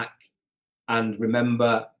look back and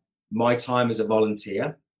remember my time as a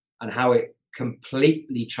volunteer and how it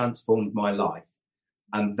completely transformed my life.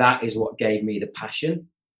 And that is what gave me the passion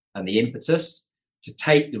and the impetus to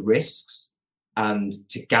take the risks and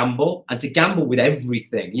to gamble with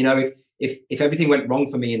everything. You know, if everything went wrong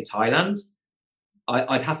for me in Thailand,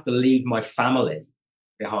 I'd have to leave my family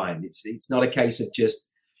behind. It's not a case of just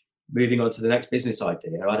moving on to the next business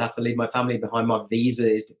idea. I'd have to leave my family behind. My visa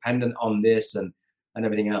is dependent on this and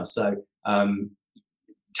everything else. So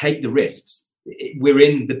take the risks. We're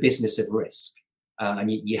in the business of risk, and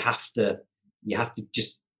you have to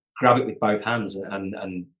just grab it with both hands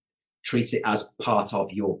and treat it as part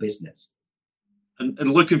of your business.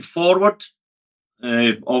 And looking forward,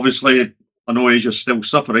 obviously, I know Asia's still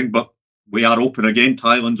suffering, but we are open again.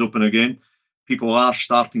 Thailand's open again. People are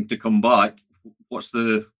starting to come back. What's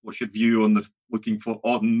your view on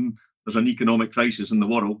there's an economic crisis in the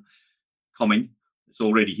world coming. It's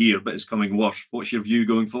already here, but it's coming worse. What's your view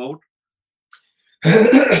going forward?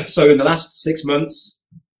 So in the last 6 months,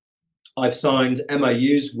 I've signed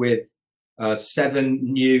MOUs with 7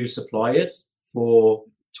 new suppliers for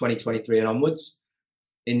 2023 and onwards.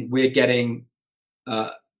 We're getting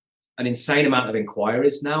an insane amount of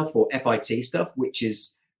inquiries now for FIT stuff, which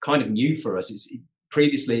is kind of new for us.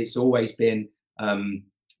 Previously, it's always been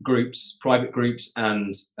groups, private groups,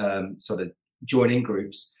 and sort of join-in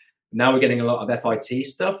groups. Now we're getting a lot of FIT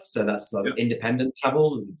stuff, so that's like independent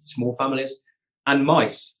travel, small families, and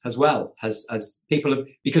MICE as well. As people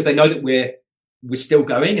because they know that we're still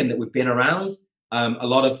going and that we've been around. A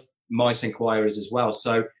lot of MICE inquiries as well.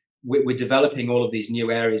 So we're developing all of these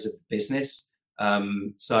new areas of business.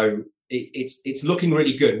 So it's looking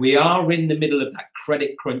really good. We are in the middle of that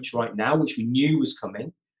credit crunch right now, which we knew was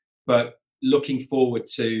coming, but looking forward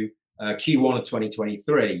to Q1 of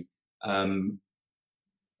 2023.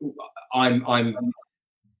 I'm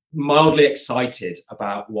mildly excited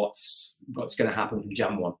about what's going to happen from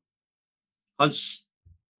Jan 1. Has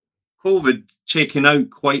COVID taken out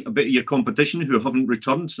quite a bit of your competition who haven't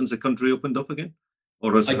returned since the country opened up again?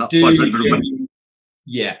 Or has I do.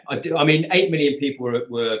 Yeah, I do. I mean, 8 million people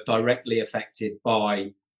were directly affected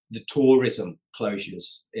by the tourism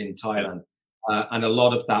closures in Thailand. And a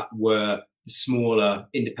lot of that were the smaller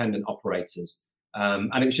independent operators.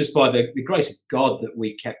 And it was just by the grace of God that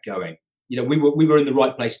we kept going. You know, we were in the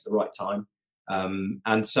right place at the right time.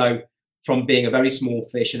 And so from being a very small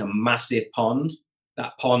fish in a massive pond,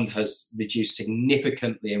 that pond has reduced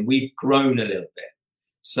significantly and we've grown a little bit.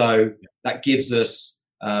 So that gives us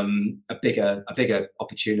a bigger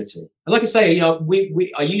opportunity. And like I say, you know,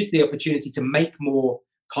 I used the opportunity to make more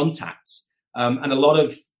contacts, and a lot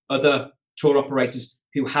of other tour operators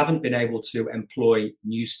who haven't been able to employ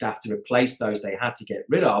new staff to replace those they had to get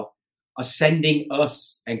rid of are sending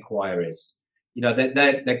us inquiries. You know,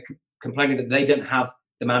 they're complaining that they don't have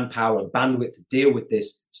the manpower or bandwidth to deal with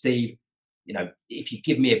this. Steve, you know, if you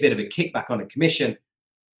give me a bit of a kickback on a commission,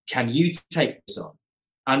 can you take this on?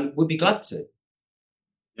 And we'd be glad to.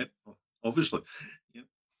 Yep, obviously. Yep.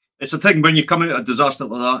 It's a thing when you come out of a disaster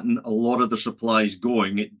like that and a lot of the supplies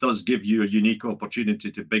going, it does give you a unique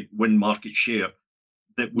opportunity to win market share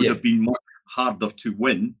that would have been much harder to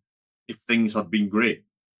win if things had been great.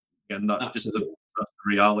 And that's just the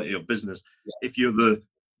reality of business. Yeah. If you're the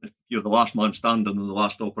last man standing and the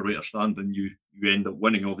last operator standing, you end up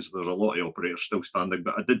winning. Obviously, there's a lot of operators still standing,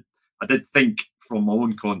 but I did think from my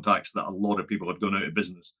own contacts that a lot of people had gone out of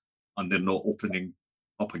business and they're not opening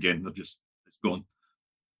up again. It's gone.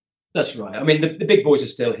 That's right. I mean, the big boys are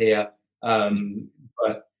still here,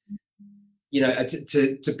 but you know,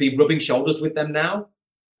 to be rubbing shoulders with them now,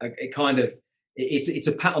 it's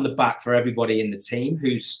a pat on the back for everybody in the team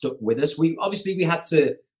who stuck with us. We had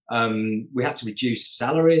to reduce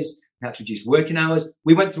salaries, we had to reduce working hours.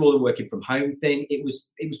 We went through all the working from home thing. It was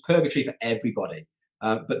purgatory for everybody,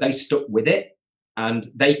 but they stuck with it, and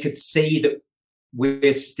they could see that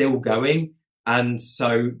we're still going. And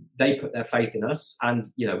so they put their faith in us, and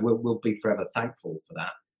we'll be forever thankful for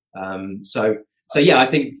that. So yeah, I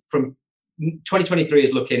think from 2023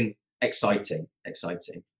 is looking exciting.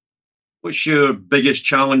 What's your biggest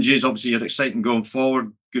challenges? Obviously, you're exciting going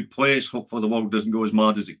forward. Good place. Hopefully, the world doesn't go as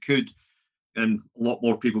mad as it could, and a lot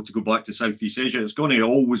more people to go back to Southeast Asia. It's going to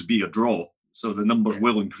always be a draw, so the numbers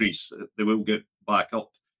will increase. They will get back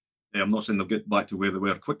up. I'm not saying they'll get back to where they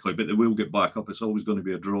were quickly, but they will get back up. It's always going to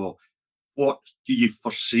be a draw. What do you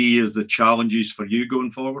foresee as the challenges for you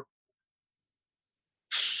going forward?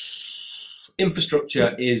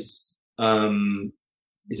 Infrastructure is an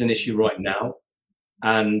issue right now,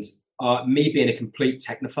 and me being a complete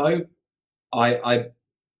technophobe, I'm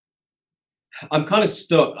kind of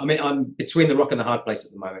stuck. I mean, I'm between the rock and the hard place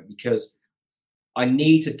at the moment, because I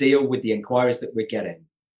need to deal with the inquiries that we're getting.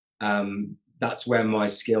 That's where my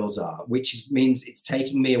skills are, which means it's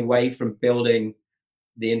taking me away from building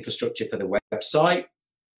the infrastructure for the website,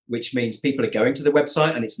 which means people are going to the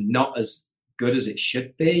website and it's not as good as it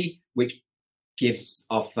should be, which gives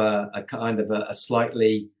off a kind of a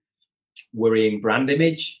slightly worrying brand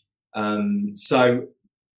image. And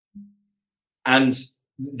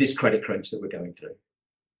this credit crunch that we're going through.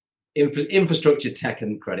 Infrastructure, tech,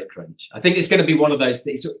 and credit crunch. I think it's going to be one of those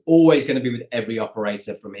things. It's always going to be with every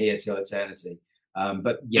operator from here till eternity.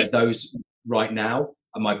 But yeah, those right now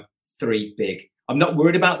are my three big. I'm not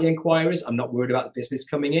worried about the inquiries. I'm not worried about the business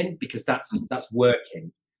coming in, because that's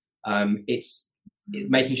working. It's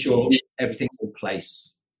making sure everything's in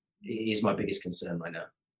place is my biggest concern right now.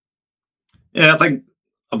 Yeah, I think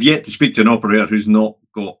I've yet to speak to an operator who's not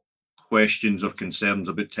got questions or concerns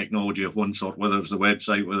about technology of one sort, whether it's the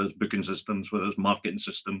website, whether it's booking systems, whether it's marketing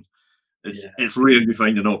systems. It's rare you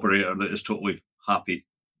find an operator that is totally happy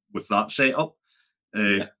with that setup.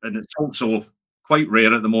 And it's also quite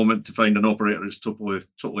rare at the moment to find an operator that's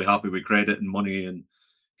totally happy with credit and money and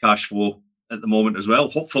cash flow at the moment as well.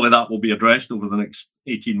 Hopefully that will be addressed over the next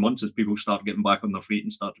 18 months as people start getting back on their feet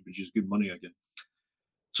and start to produce good money again.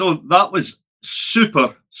 So that was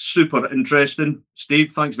super interesting.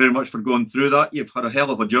 Steve, thanks very much for going through that. You've had a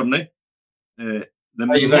hell of a journey. You're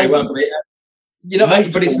very welcome.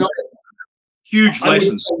 But it's not huge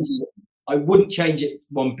lessons. I wouldn't change it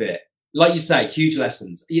one bit. Like you say, huge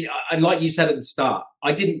lessons. And like you said at the start,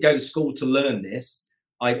 I didn't go to school to learn this.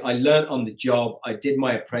 I learned on the job. I did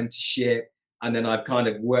my apprenticeship, and then I've kind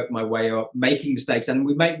of worked my way up, making mistakes. And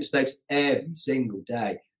we make mistakes every single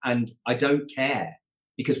day. And I don't care,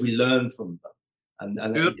 because we learn from them. And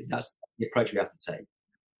that's the approach we have to take.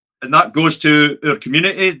 And that goes to our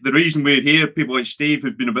community. The reason we're here, people like Steve,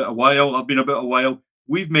 who've been a bit a while, I've been a bit a while,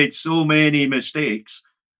 we've made so many mistakes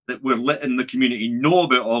that we're letting the community know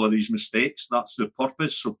about all of these mistakes. That's the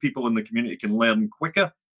purpose, so people in the community can learn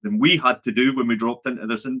quicker than we had to do when we dropped into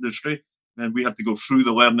this industry. And we had to go through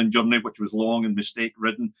the learning journey, which was long and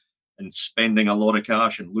mistake-ridden, and spending a lot of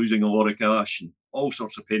cash and losing a lot of cash and all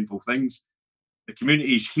sorts of painful things. The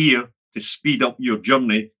community is here to speed up your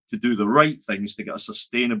journey to do the right things to get a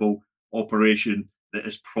sustainable operation that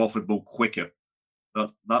is profitable quicker.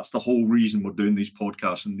 That's the whole reason we're doing these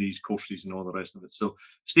podcasts and these courses and all the rest of it. So,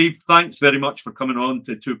 Steve, thanks very much for coming on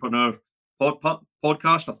to Tourpreneur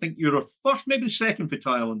podcast. I think you're our first, maybe second for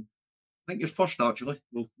Thailand. I think you're first, actually.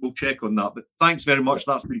 We'll check on that. But thanks very much.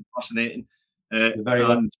 That's been fascinating. You're very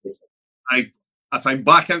welcome. If I'm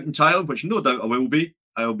back out in Thailand, which no doubt I will be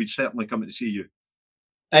certainly coming to see you.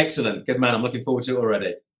 Excellent. Good man. I'm looking forward to it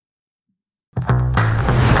already.